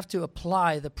 And we have to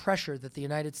apply the pressure that the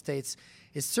United States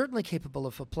is certainly capable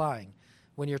of applying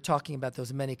when you're talking about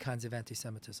those many kinds of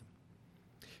anti-Semitism.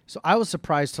 So I was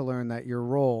surprised to learn that your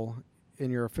role in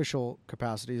your official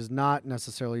capacity is not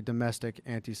necessarily domestic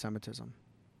anti-Semitism.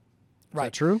 Is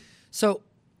that true? So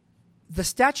the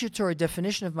statutory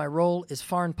definition of my role is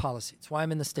foreign policy. It's why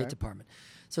I'm in the State Department.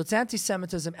 So it's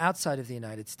anti-Semitism outside of the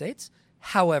United States.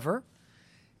 However,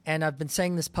 and I've been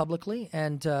saying this publicly,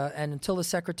 and until the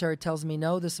Secretary tells me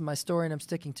no, this is my story and I'm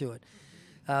sticking to it.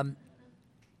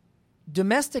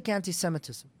 Domestic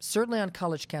anti-Semitism, certainly on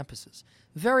college campuses,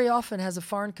 very often has a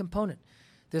foreign component.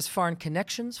 There's foreign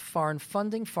connections, foreign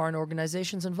funding, foreign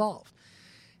organizations involved.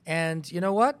 And you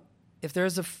know what? If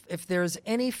there's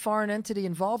any foreign entity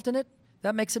involved in it,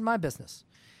 that makes it my business.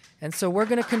 And so we're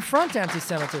going to confront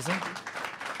anti-Semitism.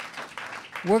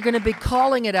 We're going to be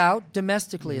calling it out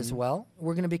domestically as well.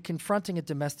 We're going to be confronting it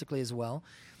domestically as well.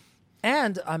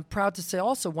 And I'm proud to say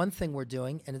also one thing we're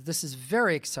doing, and this is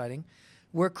very exciting,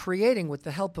 we're creating, with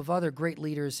the help of other great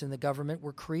leaders in the government,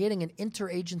 we're creating an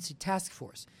interagency task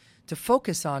force to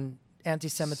focus on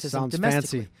anti-Semitism Sounds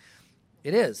domestically. fancy.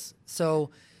 It is. So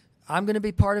I'm going to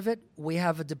be part of it. We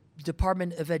have a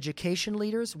Department of Education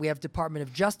leaders. We have Department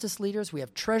of Justice leaders. We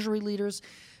have Treasury leaders.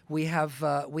 We have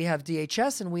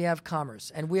DHS and we have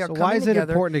Commerce. And we are so coming why is together.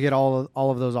 it important to get all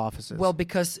of those offices? Well,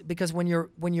 because when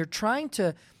you're trying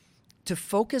to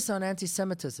focus on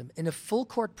anti-Semitism in a full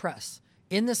court press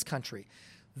in this country,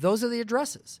 those are the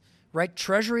addresses, right?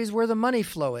 Treasury is where the money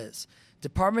flow is.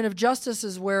 Department of Justice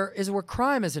is where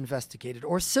crime is investigated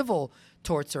or civil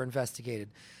torts are investigated.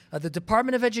 The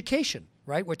Department of Education,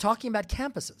 right? We're talking about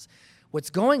campuses. What's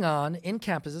going on in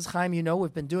campuses, Chaim,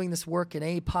 we've been doing this work in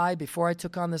API before I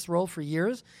took on this role for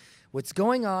years. What's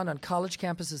going on college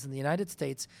campuses in the United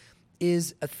States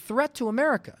is a threat to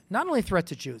America, not only a threat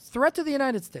to Jews, threat to the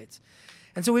United States.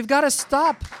 And so we've got to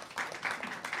stop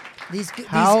these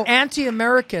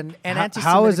anti-American and anti-Semitic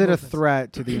How is it movements. a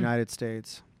threat to the United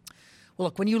States? Well,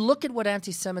 look, when you look at what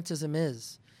anti-Semitism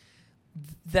is,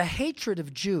 the hatred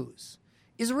of Jews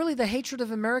is really the hatred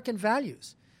of American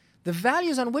values. The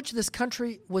values on which this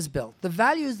country was built, the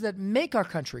values that make our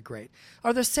country great,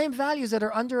 are the same values that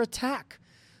are under attack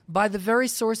by the very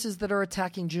sources that are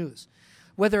attacking Jews.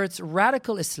 Whether it's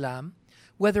radical Islam,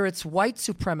 whether it's white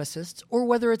supremacists, or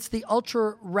whether it's the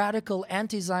ultra-radical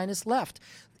anti-Zionist left.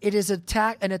 It is an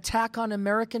attack on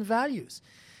American values,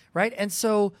 right? And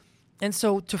so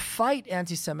to fight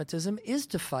anti-Semitism is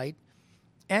to fight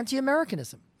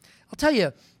anti-Americanism. I'll tell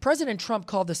you, President Trump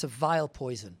called this a vile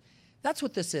poison. That's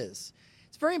what this is.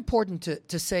 It's very important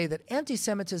to say that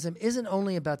anti-Semitism isn't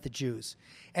only about the Jews.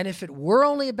 And if it were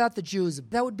only about the Jews,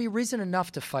 that would be reason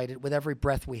enough to fight it with every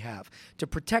breath we have. To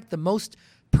protect the most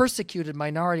persecuted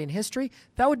minority in history,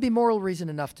 that would be moral reason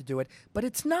enough to do it. But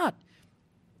it's not.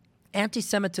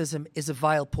 Anti-Semitism is a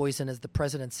vile poison, as the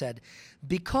president said,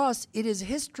 because it is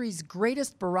history's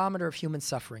greatest barometer of human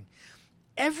suffering.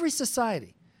 Every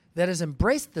society that has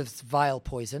embraced this vile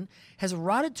poison has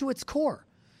rotted to its core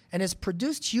and has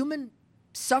produced human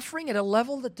suffering at a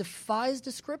level that defies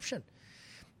description.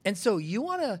 And so you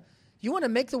want to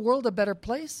make the world a better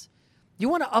place? You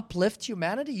want to uplift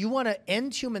humanity? You want to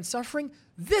end human suffering?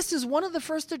 This is one of the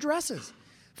first addresses.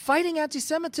 Fighting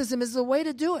anti-Semitism is the way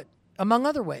to do it, among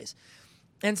other ways.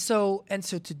 And so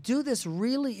to do this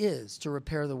really is to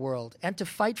repair the world and to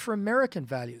fight for American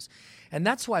values. And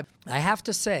that's why I have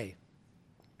to say,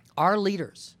 our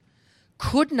leaders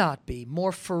could not be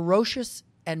more ferocious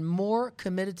and more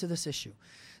committed to this issue.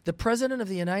 The President of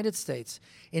the United States,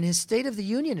 in his State of the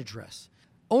Union address,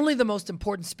 only the most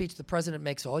important speech the President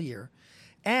makes all year,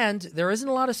 and there isn't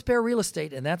a lot of spare real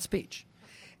estate in that speech.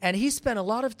 And he spent a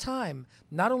lot of time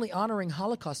not only honoring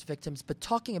Holocaust victims, but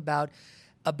talking about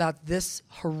this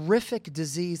horrific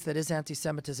disease that is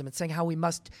anti-Semitism and saying how we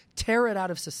must tear it out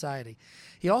of society.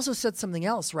 He also said something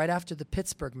else right after the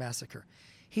Pittsburgh massacre.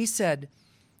 He said,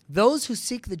 "Those who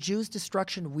seek the Jews'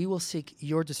 destruction, we will seek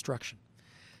your destruction."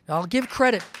 Now, I'll give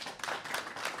credit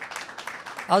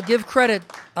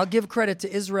to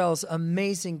Israel's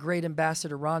amazing, great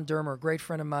ambassador, Ron Dermer, a great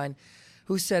friend of mine,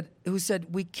 who said,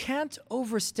 we can't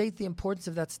overstate the importance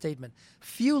of that statement.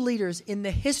 Few leaders in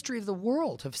the history of the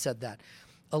world have said that.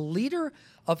 A leader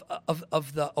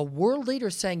a world leader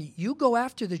saying, you go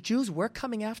after the Jews, we're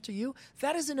coming after you,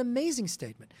 that is an amazing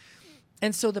statement.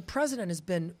 And so the president has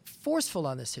been forceful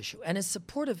on this issue and is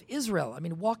supportive of Israel. I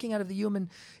mean, walking out of the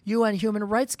UN Human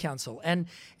Rights Council and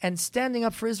standing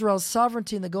up for Israel's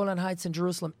sovereignty in the Golan Heights in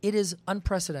Jerusalem. It is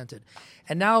unprecedented.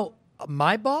 And now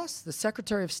my boss, the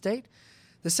Secretary of State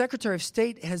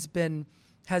has been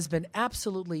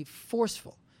absolutely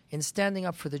forceful in standing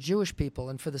up for the Jewish people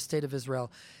and for the state of Israel.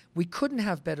 We couldn't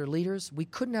have better leaders. We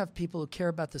couldn't have people who care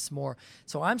about this more.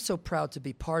 So I'm so proud to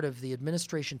be part of the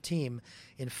administration team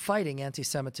in fighting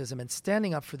anti-Semitism and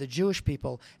standing up for the Jewish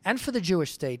people and for the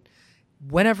Jewish state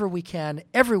whenever we can,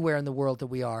 everywhere in the world that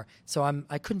we are. So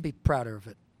I couldn't be prouder of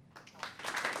it.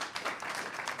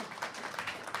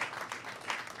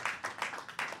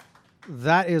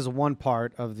 That is one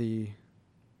part of the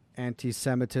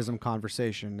anti-Semitism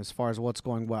conversation as far as what's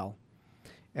going well.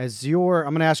 I'm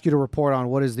going to ask you to report on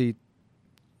what is the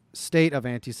state of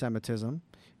anti-Semitism,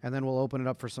 and then we'll open it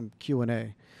up for some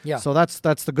Q&A. Yeah. So that's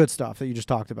the good stuff that you just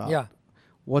talked about. Yeah.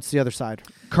 What's the other side?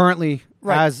 Currently,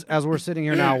 right. as we're sitting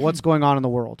here now, what's going on in the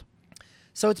world?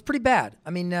 So it's pretty bad.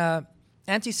 I mean,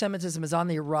 anti-Semitism is on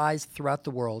the rise throughout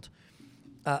the world.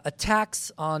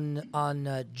 Attacks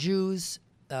on Jews,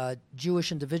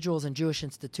 Jewish individuals and Jewish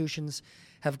institutions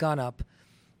have gone up.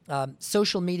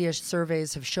 Social media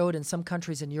surveys have showed in some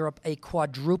countries in Europe a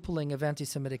quadrupling of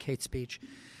anti-Semitic hate speech.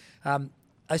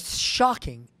 A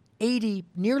shocking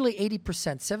nearly 80%,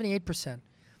 78%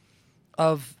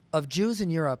 of Jews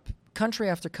in Europe, country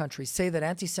after country, say that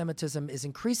anti-Semitism is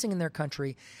increasing in their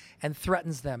country and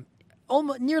threatens them.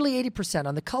 Almost nearly 80%,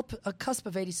 on the cusp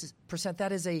of 80%.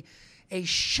 That is a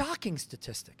shocking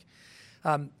statistic.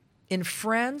 In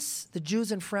France, the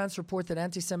Jews in France report that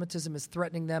anti-Semitism is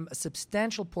threatening them. A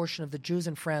substantial portion of the Jews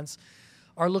in France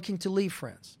are looking to leave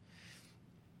France.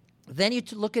 Then you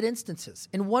look at instances.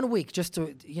 In 1 week, just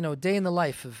to, day in the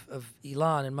life of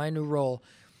Ilan and my new role,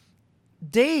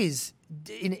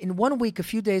 in 1 week, a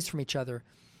few days from each other,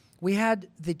 we had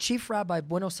the chief rabbi of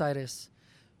Buenos Aires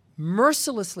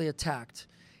mercilessly attacked.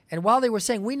 And while they were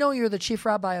saying, we know you're the chief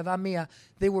rabbi of Amia,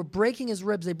 they were breaking his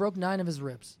ribs. They broke 9 of his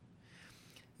ribs.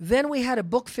 Then we had a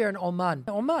book fair in Oman.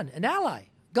 Oman, an ally,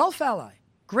 Gulf ally.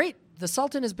 Great. The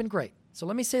Sultan has been great. So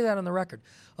let me say that on the record.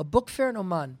 A book fair in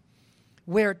Oman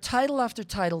where title after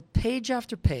title, page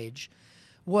after page,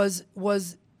 was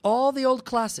all the old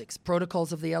classics,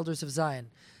 Protocols of the Elders of Zion,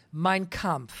 Mein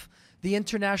Kampf, The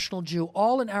International Jew,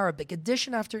 all in Arabic,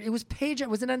 edition after, it was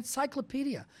an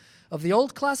encyclopedia of the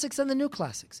old classics and the new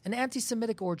classics, an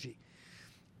anti-Semitic orgy.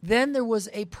 Then there was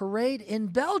a parade in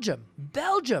Belgium,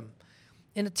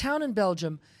 in a town in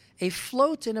Belgium, a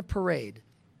float in a parade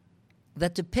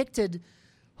that depicted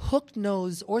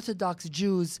hook-nosed Orthodox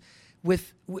Jews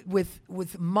with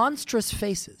monstrous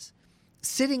faces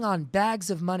sitting on bags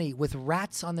of money with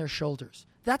rats on their shoulders.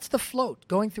 That's the float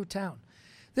going through town.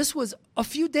 This was a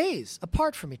few days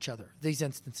apart from each other, these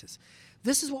instances.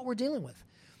 This is what we're dealing with.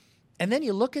 And then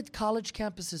you look at college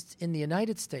campuses in the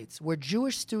United States where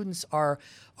Jewish students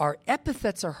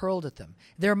epithets are hurled at them.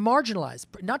 They're marginalized,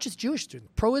 not just Jewish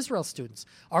students, pro-Israel students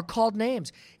are called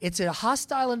names. It's a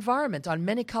hostile environment on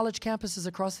many college campuses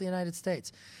across the United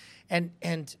States. And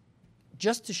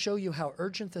just to show you how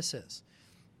urgent this is,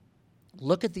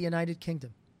 look at the United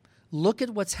Kingdom. Look at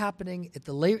what's happening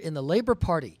in the Labour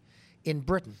Party in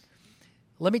Britain.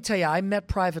 Let me tell you, I met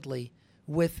privately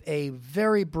with a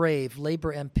very brave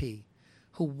Labour MP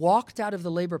who walked out of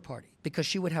the Labour Party because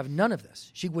she would have none of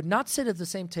this. She would not sit at the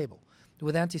same table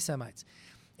with anti-Semites.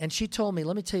 And she told me,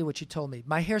 let me tell you what she told me.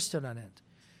 My hair stood on end.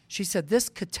 She said, this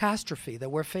catastrophe that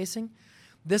we're facing,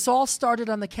 this all started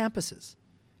on the campuses.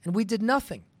 And we did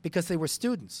nothing because they were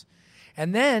students.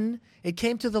 And then it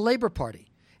came to the Labor Party.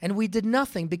 And we did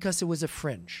nothing because it was a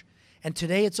fringe. And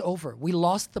today it's over. We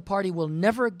lost the party. We'll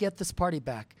never get this party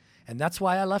back. And that's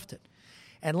why I left it.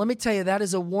 And let me tell you, that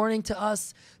is a warning to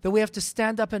us that we have to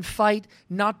stand up and fight,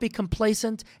 not be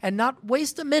complacent, and not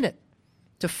waste a minute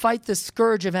to fight this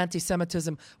scourge of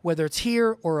anti-Semitism, whether it's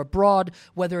here or abroad,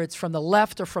 whether it's from the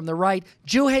left or from the right.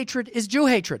 Jew hatred is Jew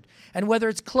hatred. And whether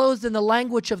it's clothed in the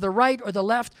language of the right or the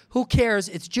left, who cares?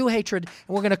 It's Jew hatred,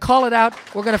 and we're going to call it out.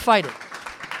 We're going to fight it.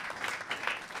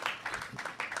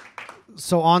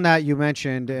 So on that, you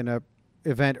mentioned in a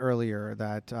event earlier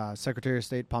that Secretary of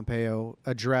State Pompeo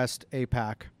addressed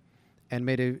AIPAC and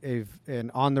made an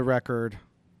on-the-record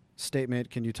statement.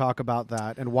 Can you talk about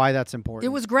that and why that's important?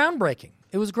 It was groundbreaking.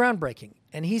 It was groundbreaking.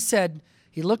 And he said,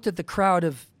 he looked at the crowd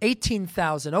of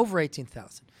 18,000, over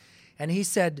 18,000, and he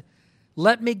said,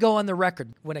 let me go on the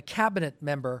record. When a cabinet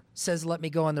member says, let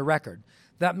me go on the record,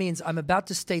 that means I'm about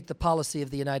to state the policy of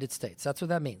the United States. That's what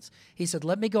that means. He said,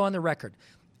 let me go on the record.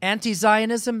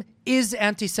 Anti-Zionism is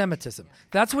anti-Semitism.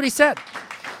 That's what he said.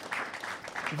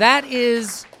 That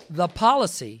is the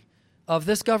policy of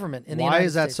this government in the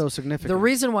United States. Why is that so significant? The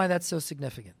reason why that's so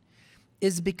significant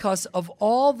is because of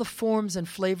all the forms and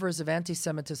flavors of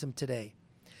anti-Semitism today,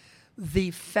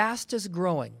 the fastest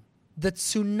growing, the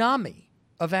tsunami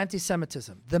of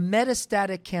anti-Semitism, the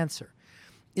metastatic cancer,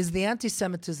 is the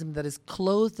anti-Semitism that is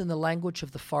clothed in the language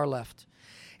of the far left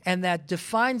and that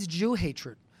defines Jew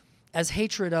hatred as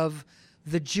hatred of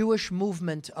the Jewish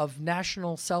movement of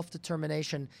national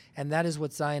self-determination, and that is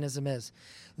what Zionism is.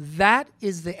 That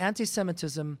is the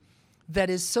anti-Semitism that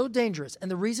is so dangerous.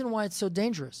 And the reason why it's so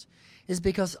dangerous is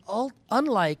because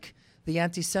unlike the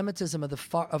anti-Semitism of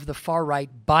the far right,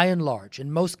 by and large, in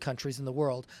most countries in the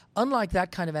world, unlike that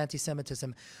kind of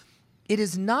anti-Semitism, it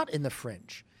is not in the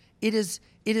fringe. It is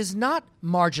not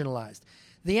marginalized.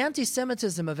 The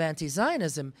anti-Semitism of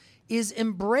anti-Zionism is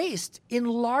embraced in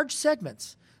large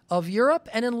segments of Europe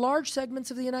and in large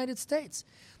segments of the United States.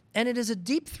 And it is a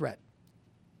deep threat.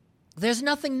 There's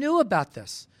nothing new about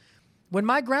this. When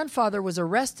my grandfather was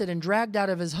arrested and dragged out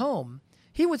of his home,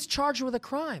 he was charged with a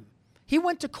crime. He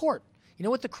went to court. You know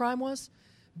what the crime was?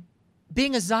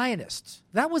 Being a Zionist.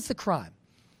 That was the crime.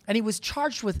 And he was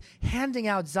charged with handing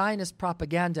out Zionist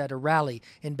propaganda at a rally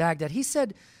in Baghdad. He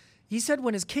said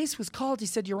when his case was called, he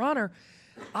said, Your Honor,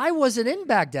 I wasn't in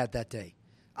Baghdad that day.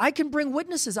 I can bring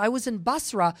witnesses. I was in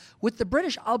Basra with the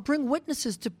British. I'll bring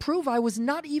witnesses to prove I was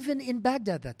not even in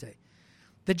Baghdad that day.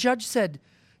 The judge said,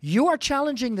 you are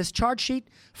challenging this charge sheet.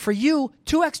 For you,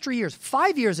 2 extra years,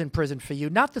 5 years in prison for you,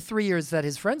 not the 3 years that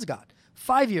his friends got.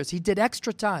 5 years. He did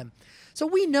extra time. So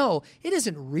we know it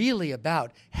isn't really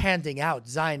about handing out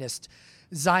Zionist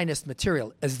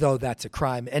material, as though that's a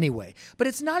crime anyway. But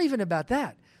it's not even about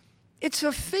that. It's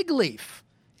a fig leaf.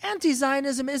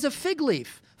 Anti-Zionism is a fig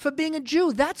leaf for being a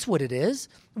Jew. That's what it is.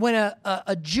 When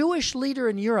a Jewish leader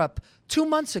in Europe 2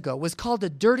 months ago was called a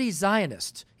dirty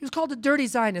Zionist, he was called a dirty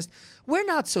Zionist. We're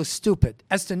not so stupid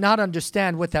as to not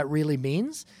understand what that really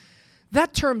means.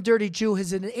 That term, dirty Jew,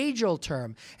 is an age-old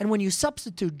term. And when you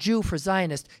substitute Jew for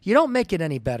Zionist, you don't make it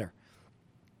any better.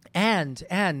 And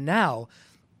now,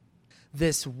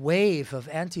 this wave of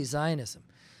anti-Zionism,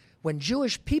 when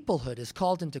Jewish peoplehood is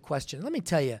called into question, let me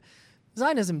tell you,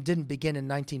 Zionism didn't begin in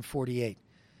 1948.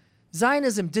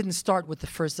 Zionism didn't start with the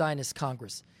first Zionist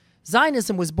Congress.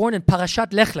 Zionism was born in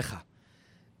Parashat Lech Lecha.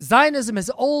 Zionism is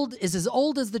as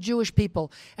old as the Jewish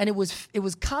people, and it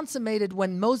was consummated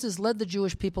when Moses led the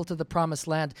Jewish people to the Promised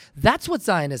Land. That's what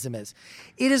Zionism is.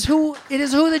 It is who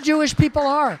the Jewish people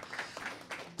are.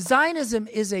 Zionism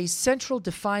is a central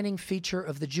defining feature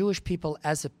of the Jewish people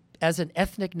as an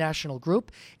ethnic national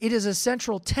group. It is a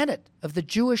central tenet of the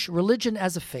Jewish religion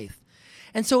as a faith.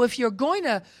 And so if you're going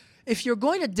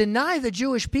to deny the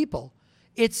Jewish people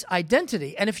its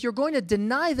identity, and if you're going to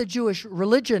deny the Jewish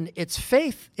religion its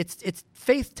faith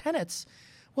tenets,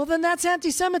 well, then that's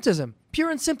anti-Semitism, pure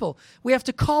and simple. We have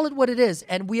to call it what it is,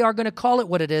 and we are going to call it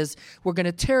what it is. We're going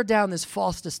to tear down this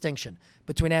false distinction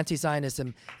between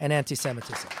anti-Zionism and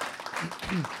anti-Semitism.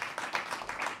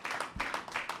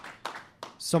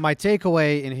 So my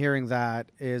takeaway in hearing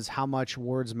that is how much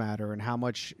words matter and how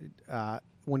much,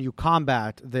 when you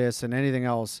combat this and anything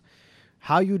else,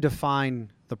 how you define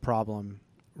the problem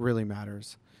really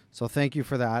matters. So thank you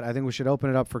for that. I think we should open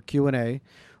it up for Q&A.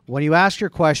 When you ask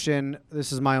your question,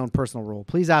 this is my own personal rule.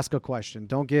 Please ask a question.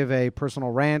 Don't give a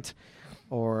personal rant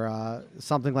or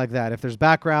something like that. If there's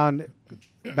background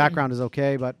is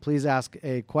okay, but please ask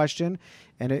a question.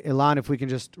 And Ilan, if we can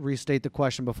just restate the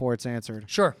question before it's answered.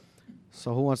 Sure.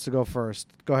 So who wants to go first?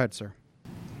 Go ahead, sir.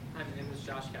 Hi, my name is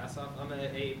Josh Kassoff. I'm an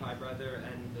AAPI brother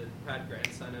and the proud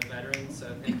grandson of veterans,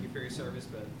 so thank you for your service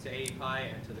both to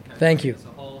AAPI and to the country Thank you. as a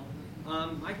whole.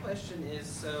 My question is,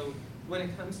 so when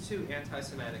it comes to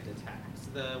anti-Semitic attacks,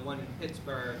 the one in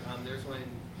Pittsburgh, there's one in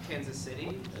Kansas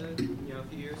City, a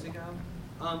few years ago.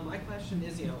 My question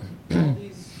is, all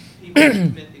these people who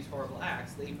commit these horrible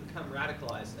acts, they become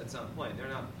radicalized at some point. They're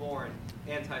not born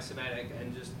anti-Semitic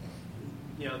and just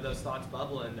those thoughts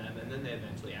bubble in them, and then they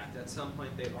eventually act. At some point,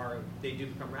 they do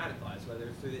become radicalized, whether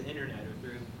it's through the internet or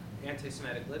through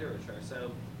anti-Semitic literature.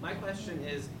 So my question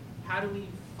is, how do we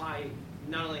fight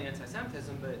not only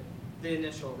anti-Semitism, but the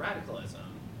initial radicalism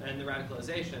and the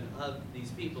radicalization of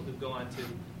these people who go on to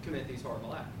commit these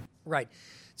horrible acts? Right.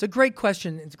 It's a great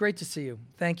question. It's great to see you.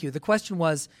 Thank you. The question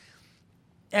was,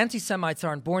 anti-Semites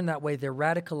aren't born that way. They're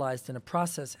radicalized in a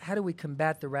process. How do we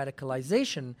combat the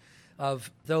radicalization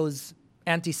of those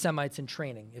anti-Semites in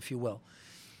training, if you will?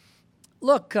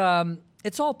 Look,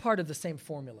 it's all part of the same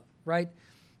formula, right?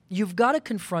 You've got to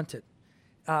confront it.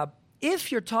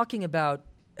 If you're talking about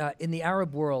in the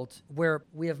Arab world, where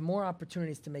we have more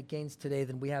opportunities to make gains today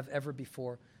than we have ever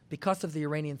before because of the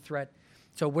Iranian threat,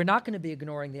 so we're not going to be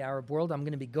ignoring the Arab world. I'm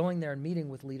going to be going there and meeting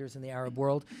with leaders in the Arab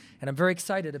world, and I'm very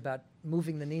excited about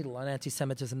moving the needle on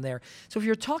anti-Semitism there. So if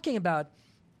you're talking about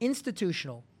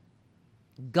institutional,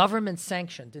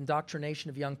 government-sanctioned indoctrination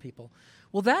of young people,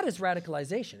 well, that is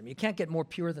radicalization. I mean, you can't get more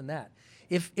pure than that.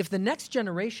 If the next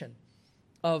generation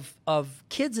of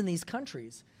kids in these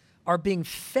countries are being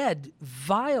fed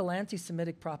vile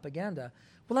anti-Semitic propaganda,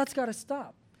 well, that's got to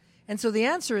stop. And so the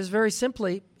answer is very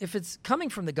simply, if it's coming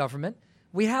from the government,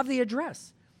 we have the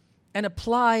address and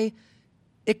apply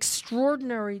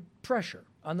extraordinary pressure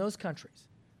on those countries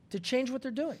to change what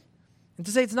they're doing and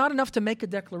to say it's not enough to make a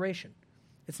declaration.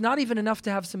 It's not even enough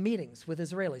to have some meetings with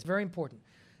Israelis. Very important,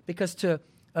 because a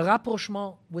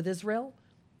rapprochement with Israel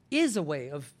is a way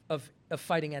of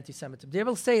fighting anti-Semitism. To be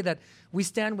able to say that we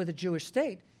stand with a Jewish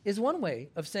state is one way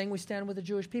of saying we stand with the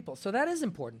Jewish people. So that is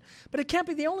important. But it can't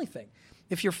be the only thing.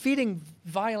 If you're feeding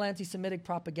vile anti-Semitic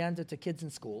propaganda to kids in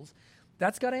schools,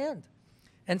 that's got to end.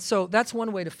 And so that's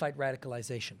one way to fight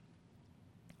radicalization.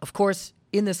 Of course,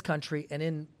 in this country and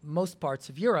in most parts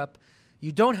of Europe,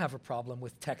 you don't have a problem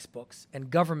with textbooks and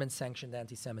government-sanctioned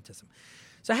anti-Semitism.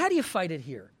 So how do you fight it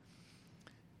here?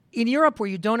 In Europe, where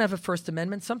you don't have a First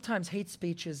Amendment, sometimes hate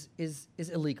speech is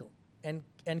illegal and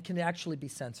can actually be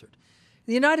censored.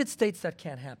 In the United States, that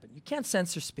can't happen. You can't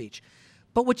censor speech.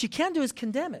 But what you can do is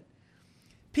condemn it.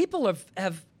 People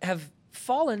have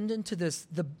fallen into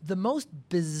the most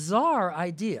bizarre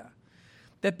idea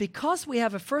that because we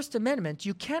have a First Amendment,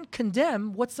 you can't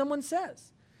condemn what someone says.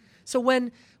 So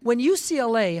when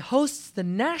UCLA hosts the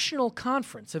national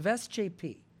conference of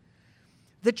SJP,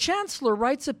 the chancellor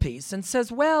writes a piece and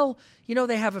says, well,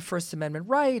 they have a First Amendment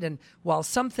right, and while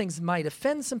some things might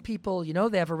offend some people,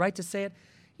 they have a right to say it.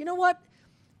 You know what?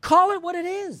 Call it what it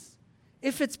is.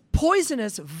 If it's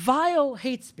poisonous, vile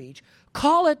hate speech,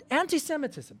 call it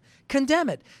anti-Semitism. Condemn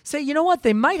it. Say, you know what?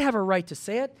 They might have a right to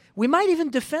say it. We might even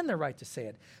defend their right to say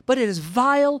it. But it is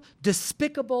vile,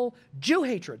 despicable Jew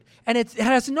hatred. And it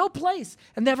has no place.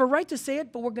 And they have a right to say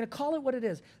it, but we're going to call it what it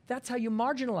is. That's how you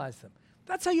marginalize them.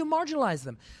 That's how you marginalize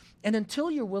them. And until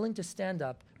you're willing to stand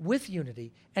up with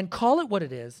unity and call it what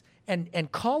it is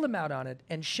and call them out on it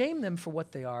and shame them for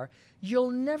what they are,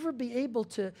 you'll never be able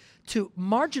to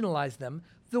marginalize them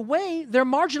the way they're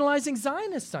marginalizing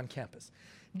Zionists on campus.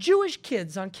 Jewish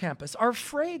kids on campus are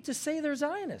afraid to say they're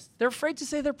Zionists. They're afraid to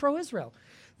say they're pro-Israel.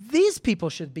 These people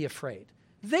should be afraid.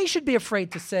 They should be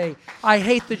afraid to say, I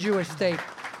hate the Jewish state.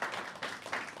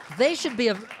 They should be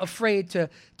afraid to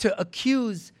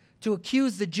accuse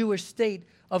the Jewish state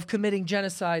of committing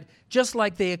genocide, just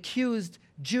like they accused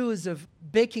Jews of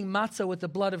baking matzah with the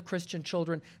blood of Christian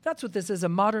children. That's what this is, a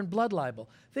modern blood libel.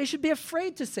 They should be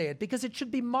afraid to say it because it should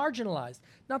be marginalized.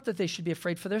 Not that they should be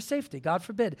afraid for their safety, God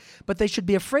forbid, but they should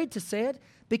be afraid to say it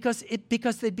because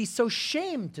they'd be so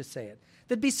shamed to say it.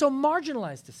 They'd be so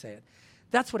marginalized to say it.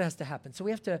 That's what has to happen. So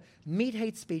we have to meet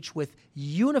hate speech with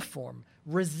uniform,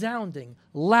 resounding,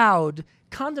 loud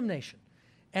condemnation.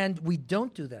 And we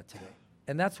don't do that today.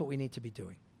 And that's what we need to be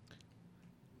doing.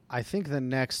 I think the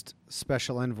next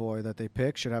special envoy that they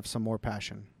pick should have some more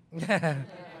passion.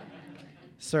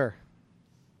 Sir.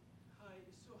 Hi.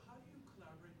 So how do you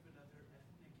collaborate with other ethnic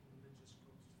and religious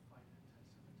groups to fight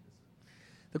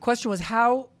anti-Semitism? The question was,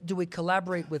 how do we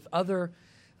collaborate with other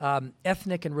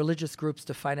ethnic and religious groups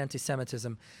to fight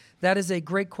anti-Semitism? That is a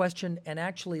great question, and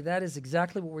actually that is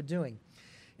exactly what we're doing.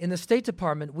 In the State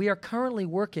Department, we are currently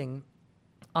working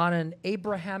on an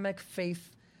Abrahamic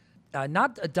faith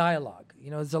not a dialogue.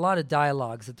 There's a lot of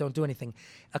dialogues that don't do anything.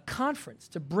 A conference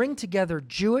to bring together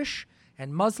Jewish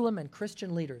and Muslim and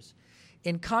Christian leaders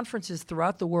in conferences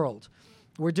throughout the world.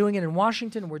 We're doing it in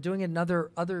Washington. We're doing it in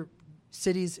other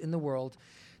cities in the world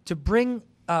to bring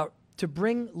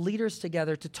leaders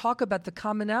together to talk about the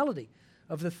commonality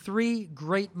of the three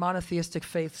great monotheistic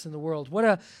faiths in the world.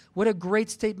 What a great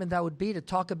statement that would be to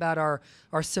talk about our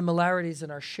similarities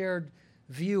and our shared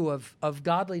view of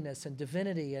godliness and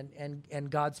divinity and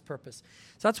God's purpose.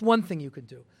 So that's one thing you can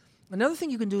do. Another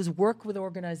thing you can do is work with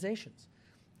organizations.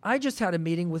 I just had a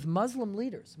meeting with Muslim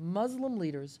leaders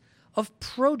of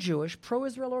pro-Jewish,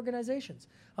 pro-Israel organizations.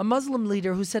 A Muslim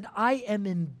leader who said, I am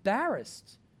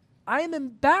embarrassed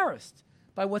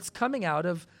by what's coming out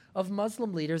of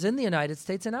Muslim leaders in the United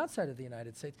States and outside of the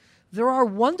United States. There are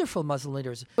wonderful Muslim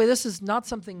leaders. This is not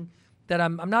something that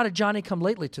I'm not a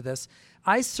Johnny-come-lately to this.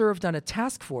 I served on a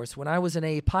task force when I was an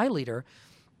AAPI leader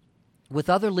with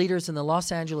other leaders in the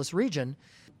Los Angeles region,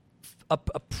 a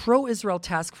pro-Israel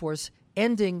task force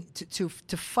ending to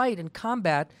fight and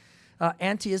combat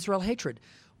anti-Israel hatred.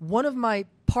 One of my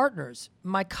partners,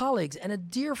 my colleagues, and a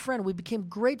dear friend, we became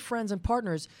great friends and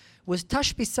partners, was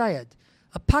Tashbi Sayed,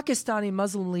 a Pakistani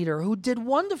Muslim leader who did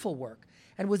wonderful work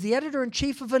and was the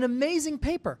editor-in-chief of an amazing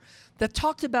paper that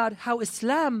talked about how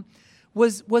Islam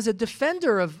was a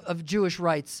defender of Jewish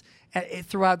rights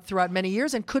throughout many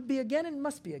years and could be again and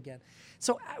must be again.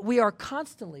 So we are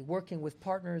constantly working with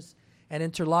partners and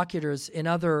interlocutors in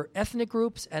other ethnic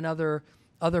groups and other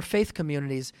faith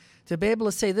communities to be able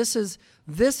to say this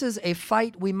is a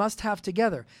fight we must have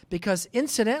together. Because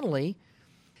incidentally,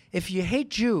 if you hate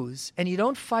Jews and you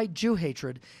don't fight Jew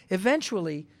hatred,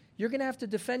 eventually you're going to have to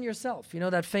defend yourself.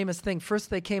 That famous thing, first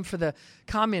they came for the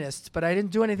communists, but I didn't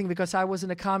do anything because I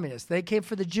wasn't a communist. They came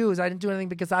for the Jews. I didn't do anything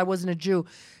because I wasn't a Jew.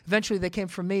 Eventually they came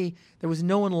for me. There was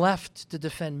no one left to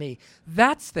defend me.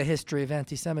 That's the history of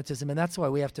anti-Semitism, and that's why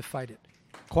we have to fight it.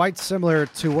 Quite similar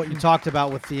to what you talked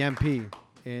about with the MP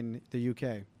in the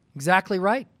UK. Exactly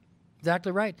right.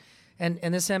 Exactly right. And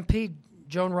this MP,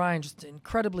 Joan Ryan, just an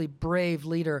incredibly brave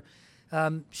leader.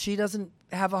 She doesn't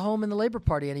have a home in the Labour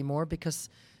Party anymore because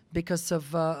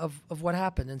of what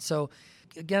happened. And so,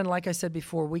 again, like I said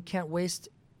before, we can't waste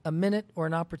a minute or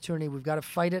an opportunity. We've got to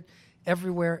fight it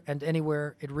everywhere and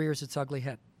anywhere it rears its ugly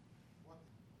head.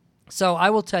 So I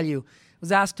will tell you, I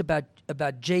was asked about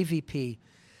JVP.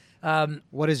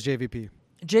 What is JVP?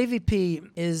 JVP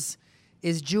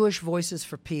is Jewish Voices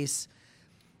for Peace.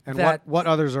 And what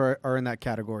others are in that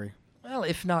category? Well,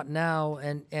 if not now,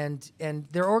 and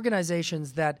they're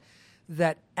organizations that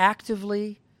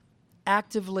actively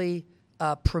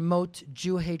promote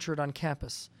Jew hatred on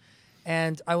campus.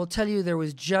 And I will tell you, there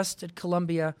was just at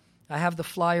Columbia, I have the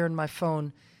flyer in my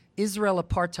phone, Israel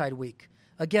Apartheid Week.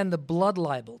 Again, the blood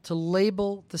libel, to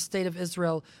label the state of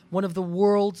Israel one of the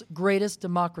world's greatest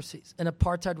democracies, an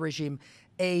apartheid regime,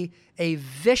 a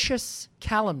vicious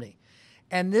calumny.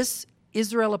 And this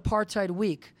Israel Apartheid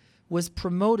Week was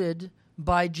promoted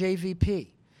by JVP.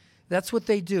 That's what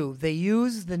they do. They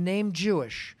use the name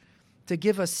Jewish to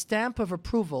give a stamp of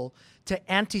approval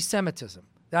to anti-Semitism.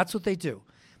 That's what they do.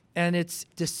 And it's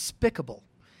despicable.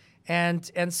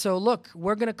 And so, look,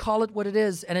 we're going to call it what it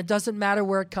is, and it doesn't matter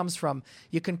where it comes from.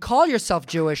 You can call yourself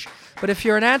Jewish, but if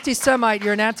you're an anti-Semite,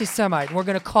 you're an anti-Semite. And we're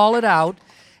going to call it out,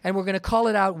 and we're going to call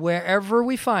it out wherever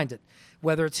we find it,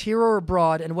 whether it's here or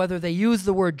abroad, and whether they use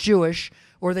the word Jewish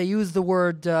or they use the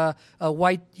word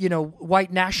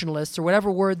white nationalists or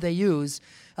whatever word they use,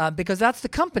 because that's the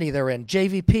company they're in.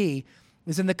 JVP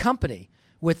is in the company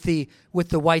with the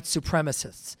white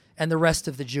supremacists and the rest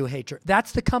of the Jew hatred.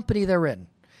 That's the company they're in,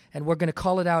 and we're going to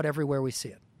call it out everywhere we see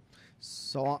it.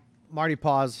 So, Marty,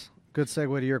 pause. Good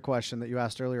segue to your question that you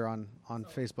asked earlier on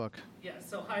Facebook. Yeah,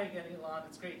 so hi again, Elon.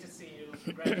 It's great to see you.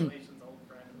 Congratulations, old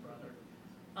friend and brother.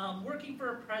 Working for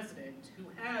a president who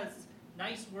has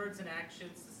nice words and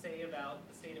actions to say about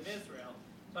the state of Israel,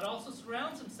 but also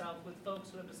surrounds himself with folks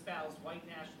who have espoused white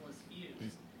nationalist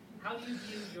views. How do you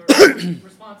view your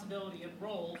responsibility and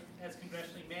role as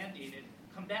congressionally mandated,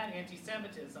 combat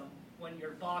anti-Semitism, when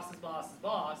your boss's boss's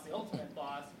boss, the ultimate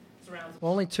boss, surrounds...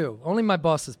 Only two. Only my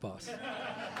boss's boss.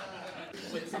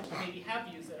 ...with maybe have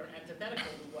views that are antithetical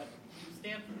to what you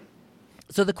stand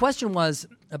for? So the question was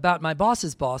about my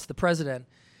boss's boss, the president,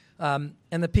 and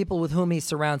the people with whom he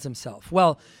surrounds himself.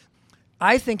 Well,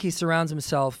 I think he surrounds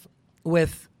himself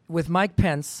with Mike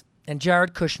Pence and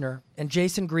Jared Kushner and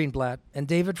Jason Greenblatt and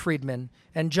David Friedman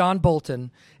and John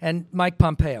Bolton and Mike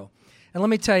Pompeo. And let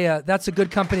me tell you, that's a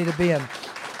good company to be in.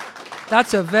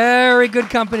 That's a very good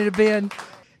company to be in.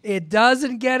 It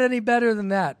doesn't get any better than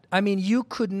that. I mean, you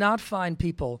could not find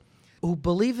people who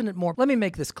believe in it more. Let me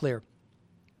make this clear.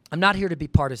 I'm not here to be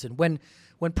partisan. When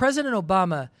President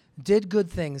Obama did good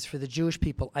things for the Jewish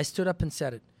people, I stood up and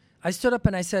said it. I stood up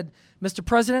and I said, Mr.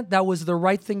 President, that was the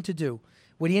right thing to do.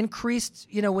 When he increased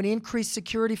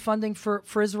security funding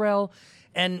for Israel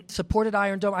and supported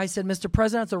Iron Dome, I said, Mr.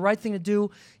 President, it's the right thing to do.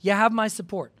 You have my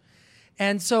support.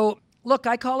 And so, look,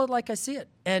 I call it like I see it.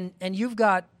 And you've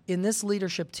got in this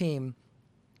leadership team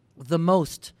the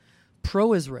most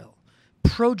pro-Israel,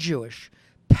 pro-Jewish,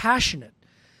 passionate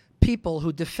people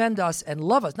who defend us and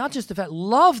love us, not just defend,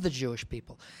 love the Jewish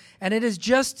people. And it's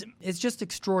just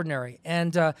extraordinary.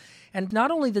 And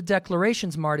not only the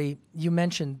declarations, Marty, you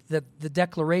mentioned that the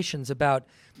declarations about,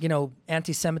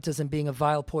 anti-Semitism being a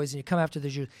vile poison, you come after the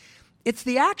Jews. It's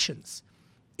the actions.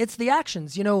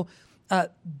 Defunding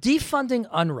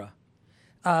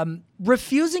UNRWA,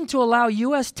 refusing to allow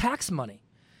U.S. tax money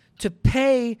to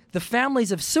pay the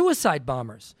families of suicide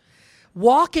bombers,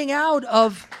 walking out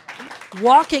of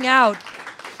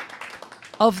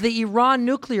the Iran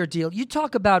nuclear deal. You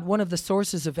talk about one of the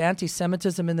sources of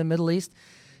anti-Semitism in the Middle East.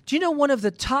 Do you know one of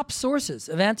the top sources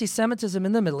of anti-Semitism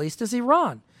in the Middle East is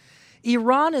Iran?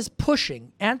 Iran is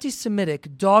pushing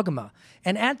anti-Semitic dogma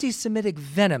and anti-Semitic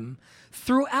venom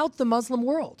throughout the Muslim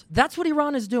world. That's what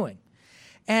Iran is doing.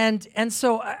 And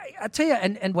so I tell you,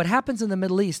 and what happens in the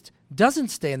Middle East doesn't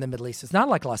stay in the Middle East. It's not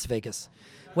like Las Vegas.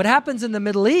 What happens in the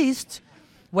Middle East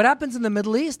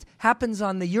happens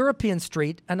on the European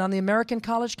street and on the American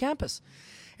college campus.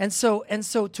 And so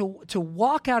to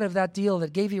walk out of that deal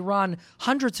that gave Iran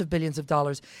hundreds of billions of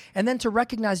dollars, and then to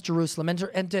recognize Jerusalem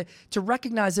and to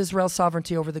recognize Israel's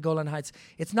sovereignty over the Golan Heights,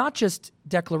 it's not just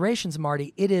declarations,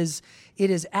 Marty. It is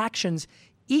actions,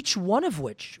 each one of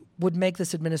which would make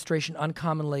this administration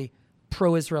uncommonly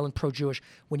pro-Israel and pro-Jewish.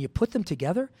 When you put them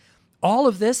together, all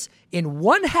of this in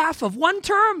one half of one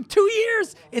term, 2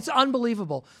 years, it's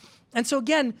unbelievable. And so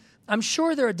again, I'm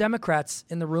sure there are Democrats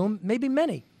in the room, maybe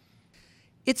many.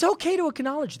 It's okay to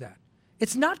acknowledge that.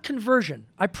 It's not conversion.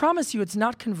 I promise you it's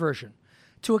not conversion.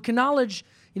 To acknowledge,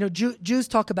 Jews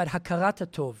talk about hakarat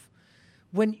hatov.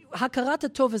 When hakarat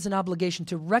hatov is an obligation,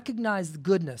 to recognize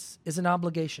goodness is an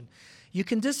obligation. You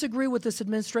can disagree with this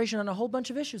administration on a whole bunch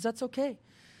of issues. That's okay.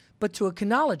 But to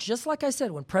acknowledge, just like I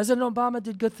said, when President Obama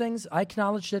did good things, I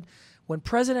acknowledged it. When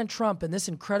President Trump and this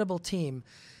incredible team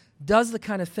does the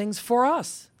kind of things for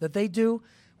us that they do,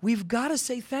 we've got to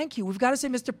say thank you. We've got to say,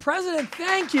 Mr. President,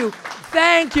 thank you,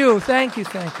 thank you, thank you,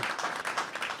 thank you.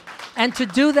 And to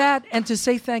do that and to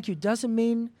say thank you doesn't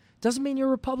mean you're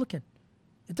a Republican.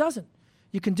 It doesn't.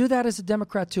 You can do that as a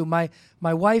Democrat too. My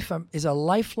wife is a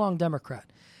lifelong Democrat.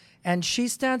 And she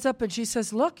stands up and she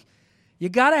says, look, you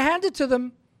got to hand it to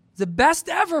them. The best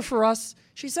ever for us.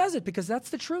 She says it because that's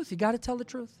the truth. You got to tell the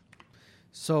truth.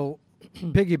 So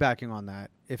piggybacking on that,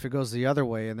 if it goes the other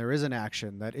way and there is an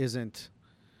action that isn't,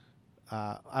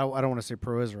 I don't want to say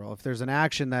pro-Israel. If there's an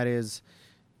action that is,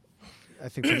 I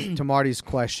think to Marty's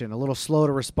question, a little slow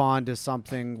to respond to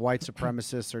something white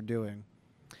supremacists are doing,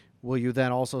 will you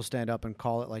then also stand up and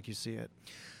call it like you see it?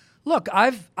 Look,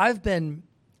 I've been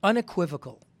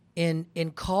unequivocal in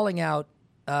calling out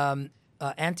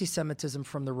anti-Semitism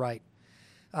from the right.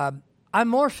 I'm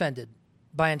more offended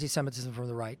by anti-Semitism from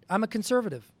the right. I'm a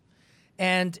conservative.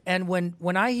 And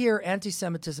when I hear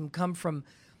anti-Semitism come from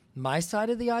my side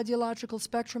of the ideological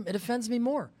spectrum, it offends me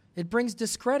more. It brings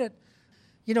discredit,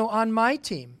 on my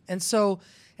team. And so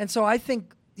I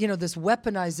think, this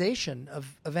weaponization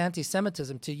of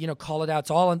anti-Semitism to, call it out,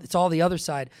 it's all the other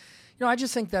side. I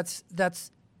just think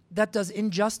that does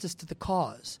injustice to the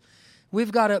cause.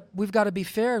 We've got to be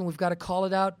fair, and we've got to call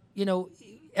it out,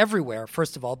 everywhere,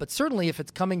 first of all, but certainly if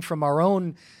it's coming from our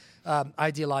own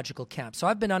ideological camp. So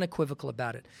I've been unequivocal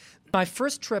about it. My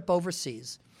first trip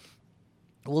overseas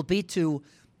will be to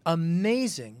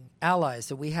amazing allies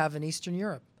that we have in Eastern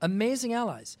Europe. Amazing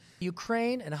allies.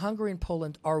 Ukraine and Hungary and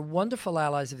Poland are wonderful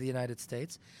allies of the United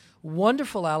States,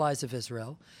 wonderful allies of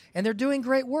Israel, and they're doing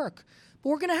great work. But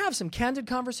we're going to have some candid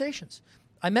conversations.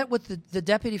 I met with the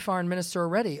deputy foreign minister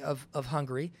already of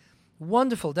Hungary.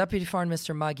 Wonderful Deputy Foreign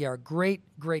Minister Magyar, great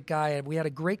guy, and we had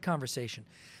a great conversation.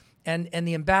 And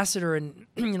the ambassador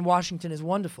in Washington is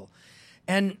wonderful.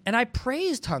 And I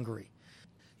praised Hungary.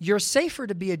 You're safer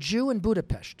to be a Jew in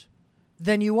Budapest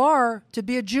than you are to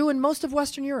be a Jew in most of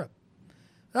Western Europe.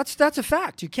 That's a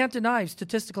fact. You can't deny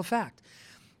statistical fact.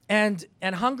 And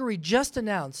Hungary just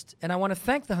announced, and I want to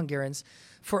thank the Hungarians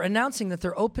for announcing that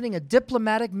they're opening a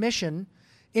diplomatic mission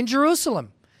in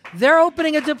Jerusalem. They're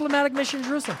opening a diplomatic mission in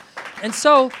Jerusalem. And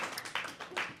so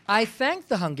I thank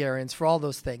the Hungarians for all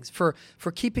those things, for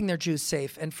keeping their Jews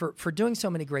safe and for doing so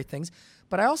many great things.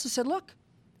 But I also said, look,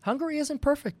 Hungary isn't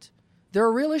perfect. There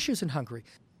are real issues in Hungary.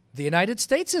 The United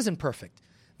States isn't perfect.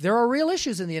 There are real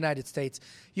issues in the United States.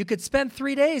 You could spend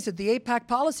 3 days at the APAC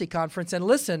Policy Conference and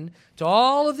listen to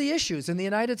all of the issues in the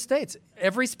United States.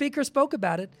 Every speaker spoke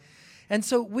about it. And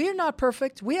so we're not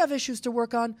perfect. We have issues to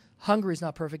work on. Hungary's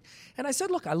not perfect. And I said,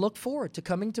 look, I look forward to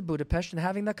coming to Budapest and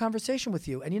having that conversation with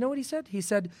you. And you know what he said? He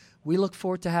said, we look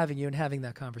forward to having you and having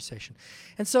that conversation.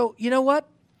 And so, you know what?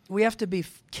 We have to be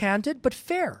candid, but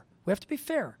fair. We have to be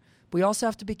fair. We also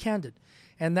have to be candid.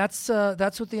 And that's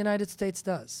what the United States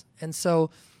does. And so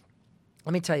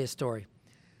let me tell you a story.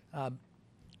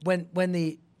 When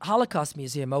the Holocaust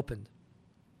Museum opened,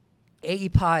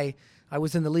 AEPI, I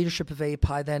was in the leadership of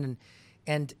AEPI then,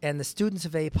 and the students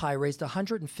of AEPI raised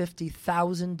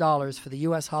 $150,000 for the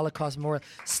U.S. Holocaust Memorial.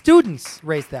 Students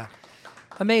raised that.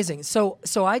 Amazing. So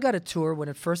I got a tour when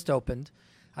it first opened.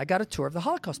 I got a tour of the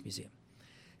Holocaust Museum.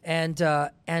 And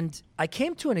I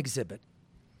came to an exhibit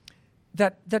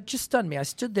that just stunned me. I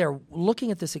stood there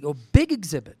looking at this big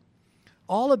exhibit,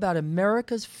 all about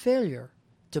America's failure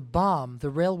to bomb the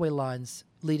railway lines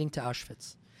leading to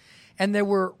Auschwitz. And there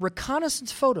were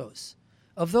reconnaissance photos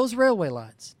of those railway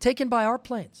lines taken by our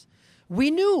planes.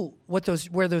 We knew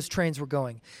where those trains were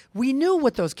going. We knew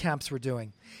what those camps were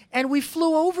doing. And we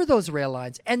flew over those rail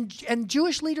lines. And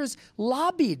Jewish leaders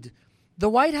lobbied the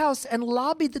White House and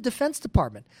lobbied the Defense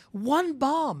Department. One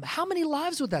bomb, how many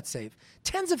lives would that save?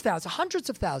 Tens of thousands, hundreds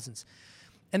of thousands.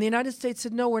 And the United States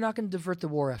said, no, we're not going to divert the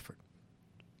war effort.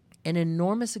 An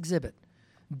enormous exhibit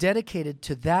dedicated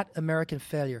to that American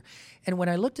failure. And when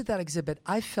I looked at that exhibit,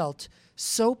 I felt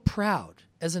so proud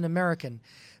as an American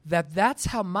that that's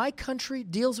how my country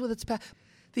deals with its past.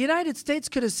 The United States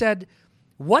could have said,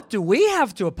 what do we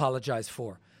have to apologize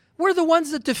for? We're the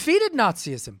ones that defeated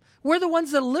Nazism. We're the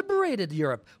ones that liberated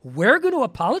Europe. We're going to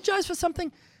apologize for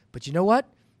something? But you know what?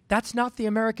 That's not the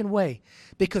American way.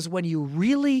 Because when you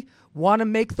really want to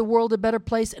make the world a better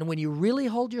place and when you really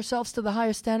hold yourselves to the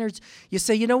highest standards, you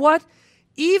say, you know what?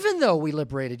 Even though we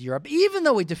liberated Europe, even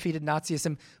though we defeated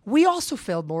Nazism, we also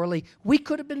failed morally. We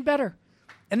could have been better.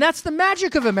 And that's the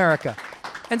magic of America.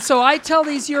 And so I tell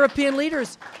these European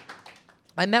leaders,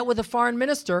 I met with a foreign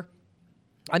minister.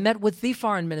 I met with the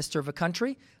foreign minister of a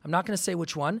country. I'm not going to say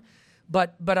which one.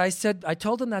 But I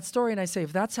told him that story, and I say,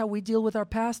 if that's how we deal with our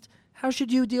past, how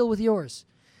should you deal with yours?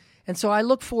 And so I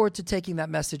look forward to taking that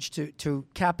message to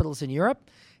capitals in Europe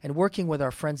and working with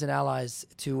our friends and allies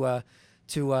to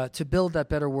build that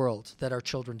better world that our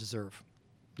children deserve.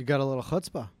 You got a little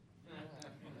chutzpah.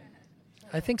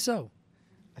 I think so.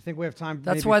 I think we have time.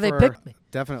 That's maybe why they picked me.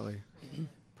 Definitely.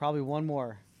 Probably one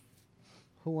more.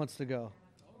 Who wants to go?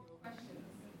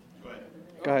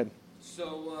 Go ahead.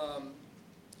 So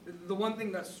the one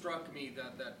thing that struck me,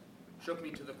 that shook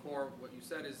me to the core of what you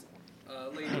said is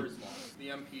labor is lost. The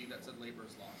MP that said labor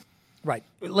is lost. Right.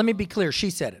 Let me be clear. She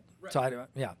said it. Right. So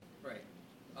yeah. Right.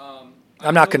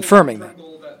 I'm not confirming that.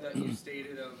 Goal that you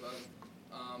stated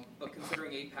but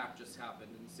considering APAC just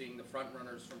happened and seeing the front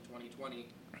runners from 2020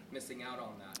 missing out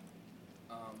on that,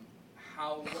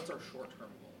 what's our short-term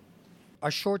goal? Our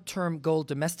short-term goal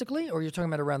domestically, or you're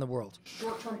talking about around the world?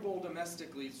 Short-term goal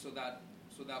domestically, so that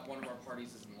one of our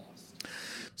parties isn't lost.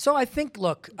 So I think,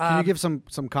 look. Can you give some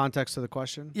context to the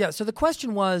question? Yeah. So the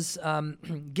question was,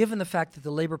 given the fact that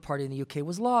the Labour Party in the UK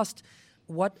was lost,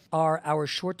 what are our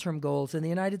short-term goals in the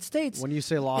United States? When you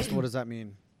say lost, what does that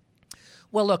mean?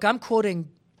 Well, look, I'm quoting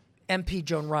MP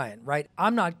Joan Ryan, right?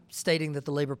 I'm not stating that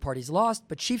the Labour Party's lost,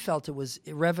 but she felt it was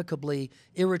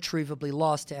irretrievably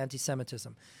lost to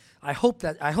anti-Semitism. I hope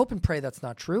and pray that's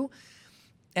not true.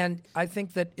 And I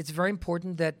think that it's very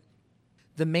important that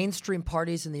the mainstream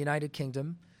parties in the United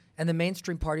Kingdom and the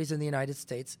mainstream parties in the United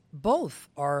States both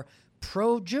are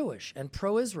pro-Jewish and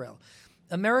pro-Israel.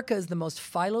 America is the most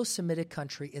philo-Semitic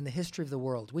country in the history of the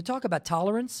world. We talk about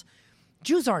tolerance.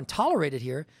 Jews aren't tolerated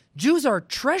here. Jews are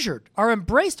treasured, are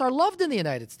embraced, are loved in the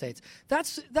United States.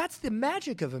 That's the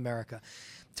magic of America.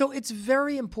 So it's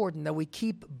very important that we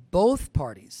keep both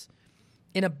parties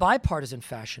in a bipartisan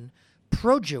fashion,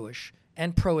 pro-Jewish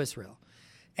and pro-Israel.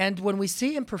 And when we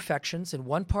see imperfections in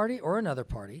one party or another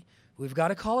party, we've got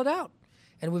to call it out.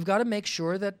 And we've got to make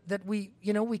sure that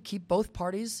we keep both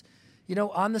parties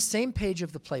on the same page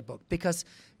of the playbook, because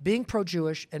being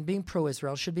pro-Jewish and being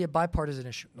pro-Israel should be a bipartisan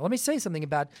issue. Now, let me say something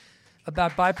about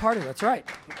bipartisan. That's right.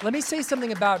 Let me say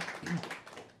something about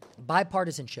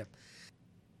bipartisanship.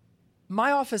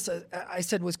 My office, I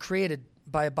said, was created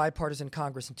by a bipartisan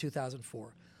Congress in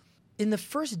 2004. In the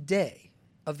first day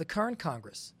of the current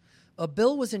Congress, a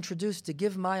bill was introduced to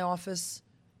give my office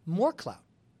more clout.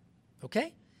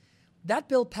 Okay? That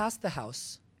bill passed the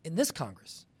House in this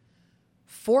Congress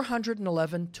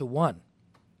 411 to 1.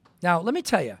 Now, let me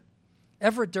tell you,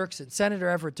 Everett Dirksen, Senator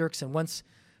Everett Dirksen,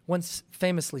 once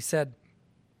famously said,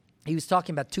 he was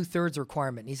talking about 2/3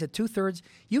 requirement. And he said, 2/3,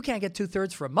 you can't get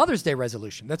 2/3 for a Mother's Day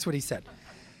resolution. That's what he said.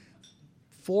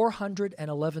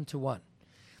 411 to 1.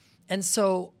 And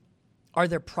so, are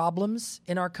there problems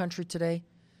in our country today?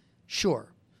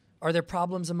 Sure. Are there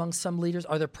problems among some leaders?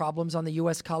 Are there problems on the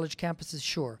U.S. college campuses?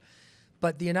 Sure.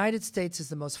 But the United States is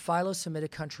the most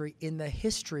philo-Semitic country in the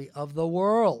history of the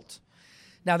world.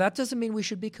 Now, that doesn't mean we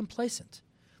should be complacent.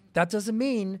 That doesn't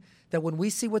mean that when we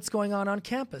see what's going on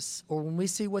campus or when we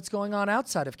see what's going on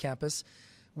outside of campus,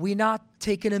 we not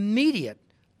take an immediate,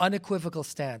 unequivocal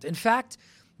stand. In fact,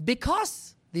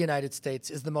 because the United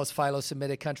States is the most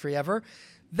philo-Semitic country ever,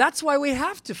 that's why we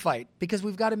have to fight, because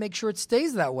we've got to make sure it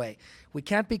stays that way. We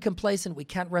can't be complacent. We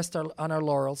can't rest on our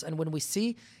laurels. And when we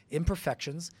see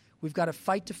imperfections, we've got to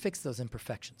fight to fix those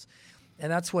imperfections.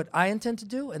 And that's what I intend to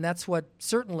do, and that's what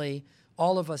certainly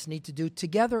all of us need to do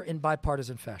together in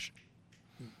bipartisan fashion.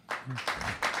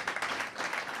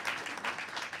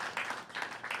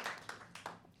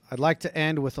 I'd like to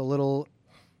end with a little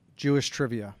Jewish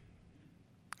trivia.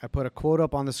 I put a quote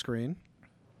up on the screen.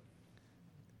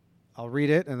 I'll read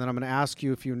it, and then I'm going to ask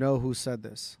you if you know who said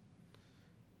this.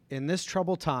 In this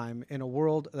troubled time, in a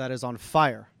world that is on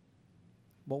fire,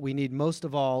 what we need most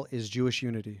of all is Jewish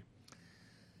unity.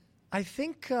 I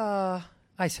think I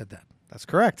said that. That's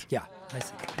correct. Yeah, I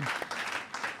said that.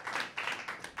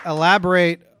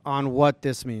 Elaborate on what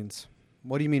this means.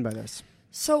 What do you mean by this?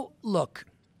 So, look,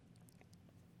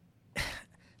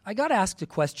 I got asked a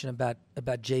question about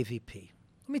JVP.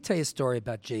 Let me tell you a story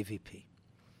about JVP.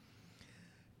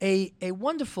 A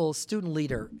wonderful student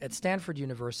leader at Stanford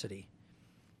University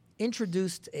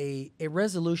introduced a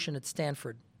resolution at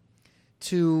Stanford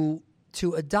to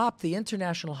adopt the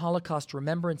International Holocaust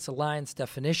Remembrance Alliance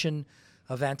definition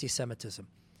of anti-Semitism.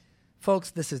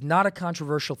 Folks, this is not a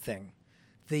controversial thing.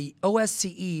 The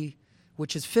OSCE,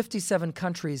 which is 57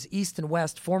 countries, East and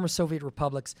West, former Soviet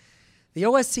republics, the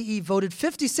OSCE voted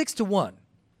 56 to 1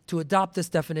 to adopt this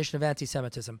definition of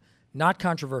anti-Semitism. Not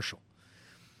controversial.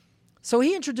 So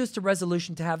he introduced a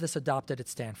resolution to have this adopted at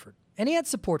Stanford, and he had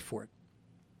support for it.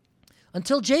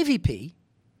 Until JVP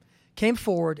came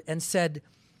forward and said,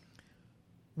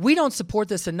 we don't support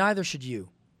this and neither should you.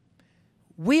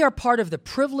 We are part of the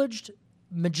privileged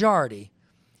majority.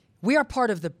 We are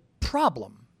part of the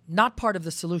problem, not part of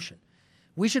the solution.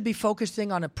 We should be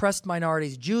focusing on oppressed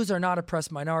minorities. Jews are not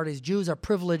oppressed minorities. Jews are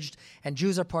privileged, and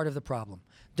Jews are part of the problem.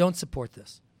 Don't support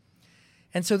this.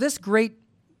 And so this great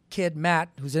kid, Matt,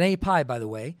 who's an API, by the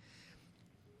way,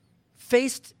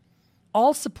 faced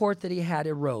all support that he had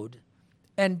erode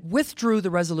and withdrew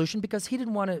the resolution because he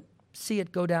didn't want to see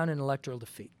it go down in electoral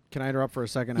defeat. Can I interrupt for a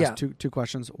second? Yeah. Ask two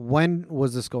questions. When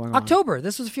was this going on? October.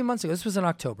 This was a few months ago. This was in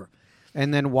October.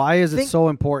 And then why is it so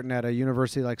important at a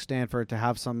university like Stanford to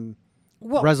have some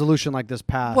resolution like this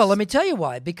passed? Well, let me tell you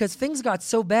why. Because things got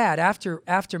so bad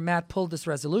after Matt pulled this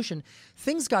resolution,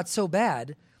 things got so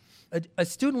bad. A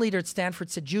student leader at Stanford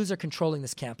said Jews are controlling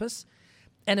this campus.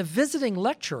 And a visiting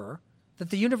lecturer that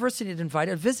the university had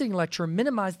invited, a visiting lecturer,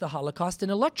 minimized the Holocaust in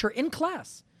a lecture in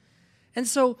class. And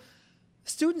so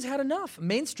students had enough.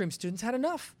 Mainstream students had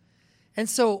enough. And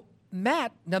so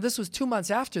Matt, now this was 2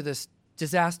 months after this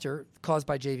disaster caused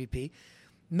by JVP,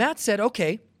 Matt said,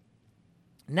 okay,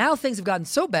 now things have gotten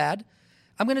so bad,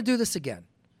 I'm going to do this again.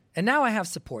 And now I have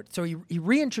support. So he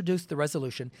reintroduced the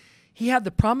resolution. He had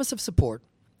the promise of support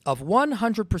of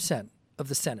 100% of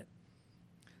the Senate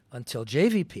until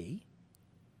JVP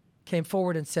came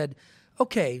forward and said,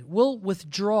 okay, we'll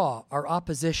withdraw our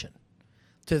opposition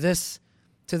to this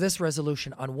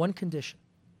resolution on one condition.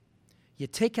 You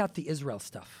take out the Israel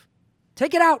stuff.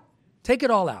 Take it out. Take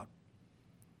it all out.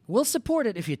 We'll support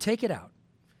it if you take it out.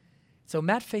 So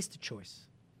Matt faced a choice.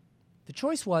 The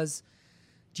choice was,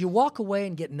 do you walk away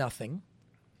and get nothing,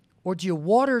 or do you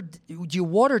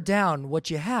water down what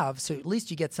you have so at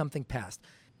least you get something passed?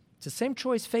 It's the same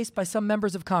choice faced by some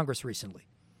members of Congress recently.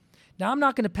 Now, I'm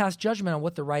not going to pass judgment on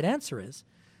what the right answer is,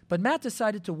 but Matt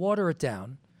decided to water it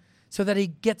down so that he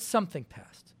gets something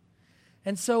passed.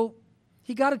 And so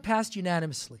he got it passed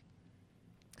unanimously.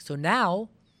 So now,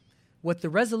 what the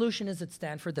resolution is at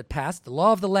Stanford that passed, the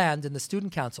law of the land in the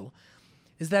student council,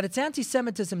 is that it's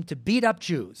anti-Semitism to beat up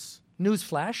Jews.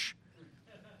 Newsflash.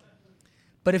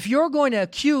 But if you're going to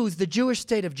accuse the Jewish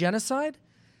state of genocide,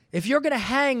 if you're going to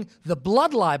hang the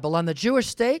blood libel on the Jewish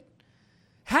state,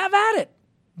 have at it.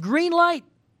 Green light.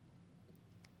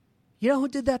 You know who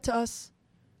did that to us?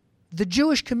 The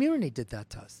Jewish community did that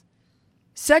to us.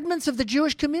 Segments of the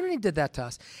Jewish community did that to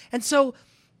us. And so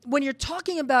when you're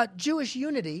talking about Jewish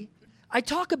unity, I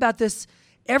talk about this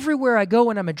everywhere I go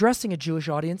when I'm addressing a Jewish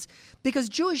audience, because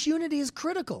Jewish unity is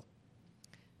critical.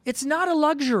 It's not a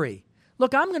luxury.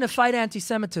 Look, I'm going to fight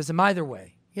anti-Semitism either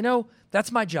way. You know,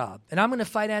 that's my job. And I'm going to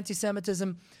fight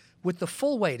anti-Semitism with the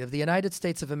full weight of the United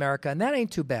States of America, and that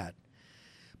ain't too bad.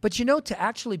 But you know, to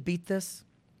actually beat this,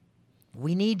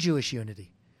 we need Jewish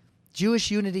unity. Jewish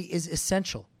unity is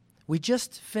essential. We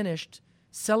just finished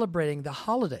celebrating the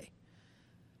holiday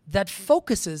that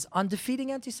focuses on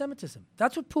defeating anti-Semitism.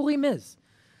 That's what Purim is.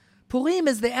 Purim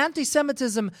is the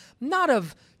anti-Semitism not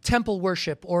of temple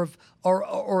worship or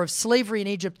of slavery in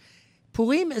Egypt.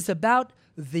 Purim is about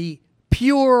the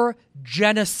pure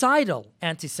genocidal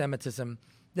anti-Semitism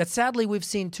that sadly we've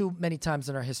seen too many times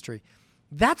in our history.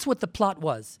 That's what the plot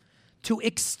was, to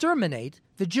exterminate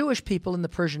the Jewish people in the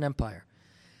Persian Empire.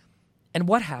 And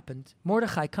what happened?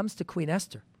 Mordechai comes to Queen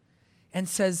Esther and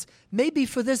says, maybe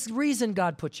for this reason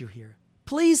God put you here.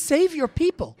 Please save your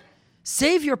people.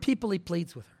 Save your people, he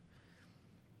pleads with her.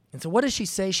 And so what does she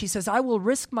say? She says, I will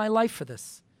risk my life for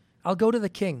this. I'll go to the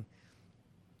king.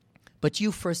 But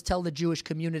you first tell the Jewish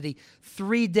community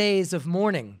 3 days of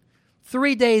mourning,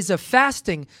 3 days of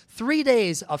fasting, 3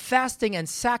 days of fasting and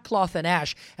sackcloth and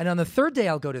ash. And on the third day,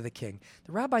 I'll go to the king.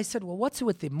 The rabbi said, well, what's it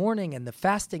with the mourning and the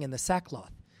fasting and the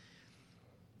sackcloth?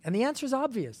 And the answer is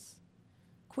obvious.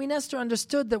 Queen Esther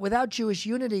understood that without Jewish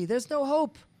unity, there's no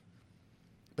hope.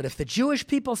 But if the Jewish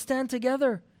people stand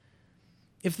together,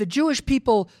 if the Jewish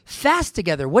people fast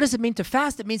together, what does it mean to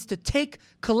fast? It means to take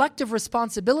collective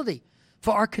responsibility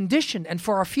for our condition and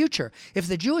for our future. If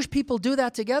the Jewish people do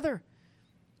that together,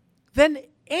 then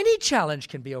any challenge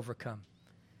can be overcome.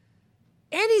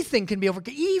 Anything can be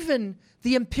overcome. Even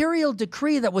the imperial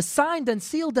decree that was signed and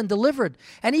sealed and delivered,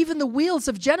 and even the wheels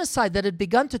of genocide that had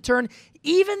begun to turn,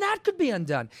 even that could be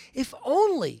undone. If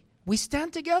only we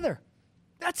stand together.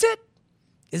 That's it.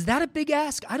 Is that a big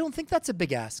ask? I don't think that's a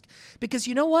big ask. Because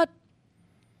you know what?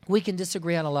 We can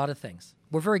disagree on a lot of things.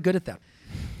 We're very good at that.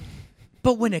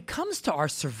 But when it comes to our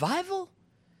survival,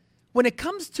 when it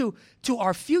comes to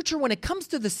our future, when it comes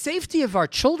to the safety of our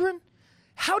children,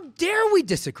 how dare we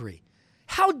disagree?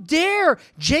 How dare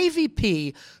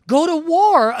JVP go to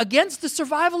war against the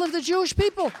survival of the Jewish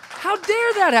people? How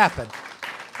dare that happen?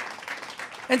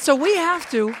 And so we have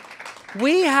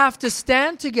to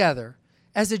stand together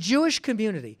as a Jewish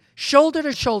community, shoulder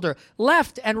to shoulder,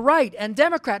 left and right and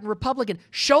Democrat and Republican,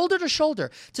 shoulder to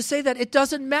shoulder, to say that it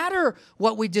doesn't matter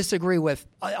what we disagree with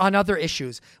on other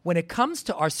issues. When it comes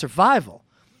to our survival,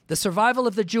 the survival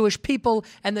of the Jewish people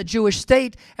and the Jewish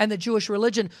state and the Jewish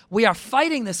religion, we are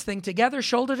fighting this thing together,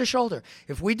 shoulder to shoulder.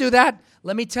 If we do that,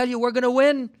 let me tell you, we're going to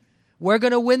win. We're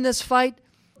going to win this fight.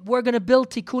 We're going to build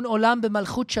Tikkun Olam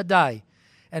b'Malchut Shaddai.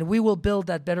 And we will build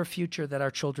that better future that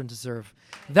our children deserve.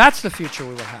 That's the future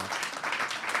we will have.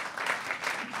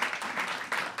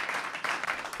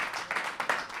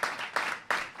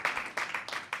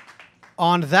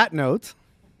 On that note,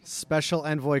 Special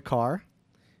Envoy Carr,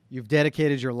 you've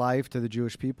dedicated your life to the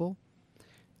Jewish people,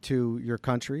 to your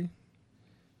country.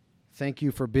 Thank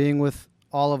you for being with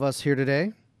all of us here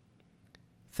today.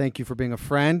 Thank you for being a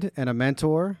friend and a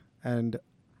mentor. And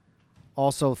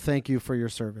also thank you for your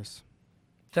service.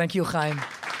 Thank you, Chaim.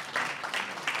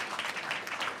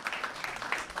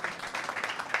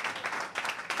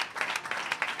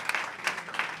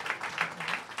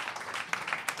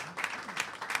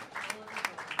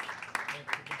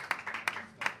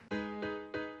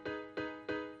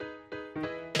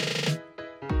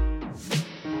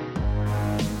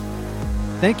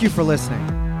 Thank you for listening.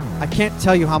 I can't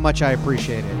tell you how much I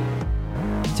appreciate it.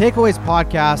 Takeaways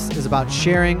Podcast is about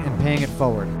sharing and paying it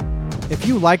forward. If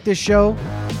you like this show,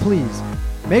 please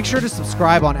make sure to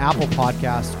subscribe on Apple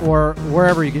Podcasts or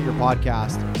wherever you get your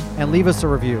podcast and leave us a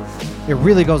review. It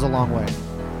really goes a long way.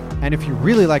 And if you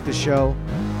really like the show,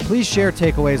 please share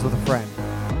Takeaways with a friend.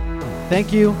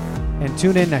 Thank you, and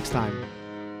tune in next time.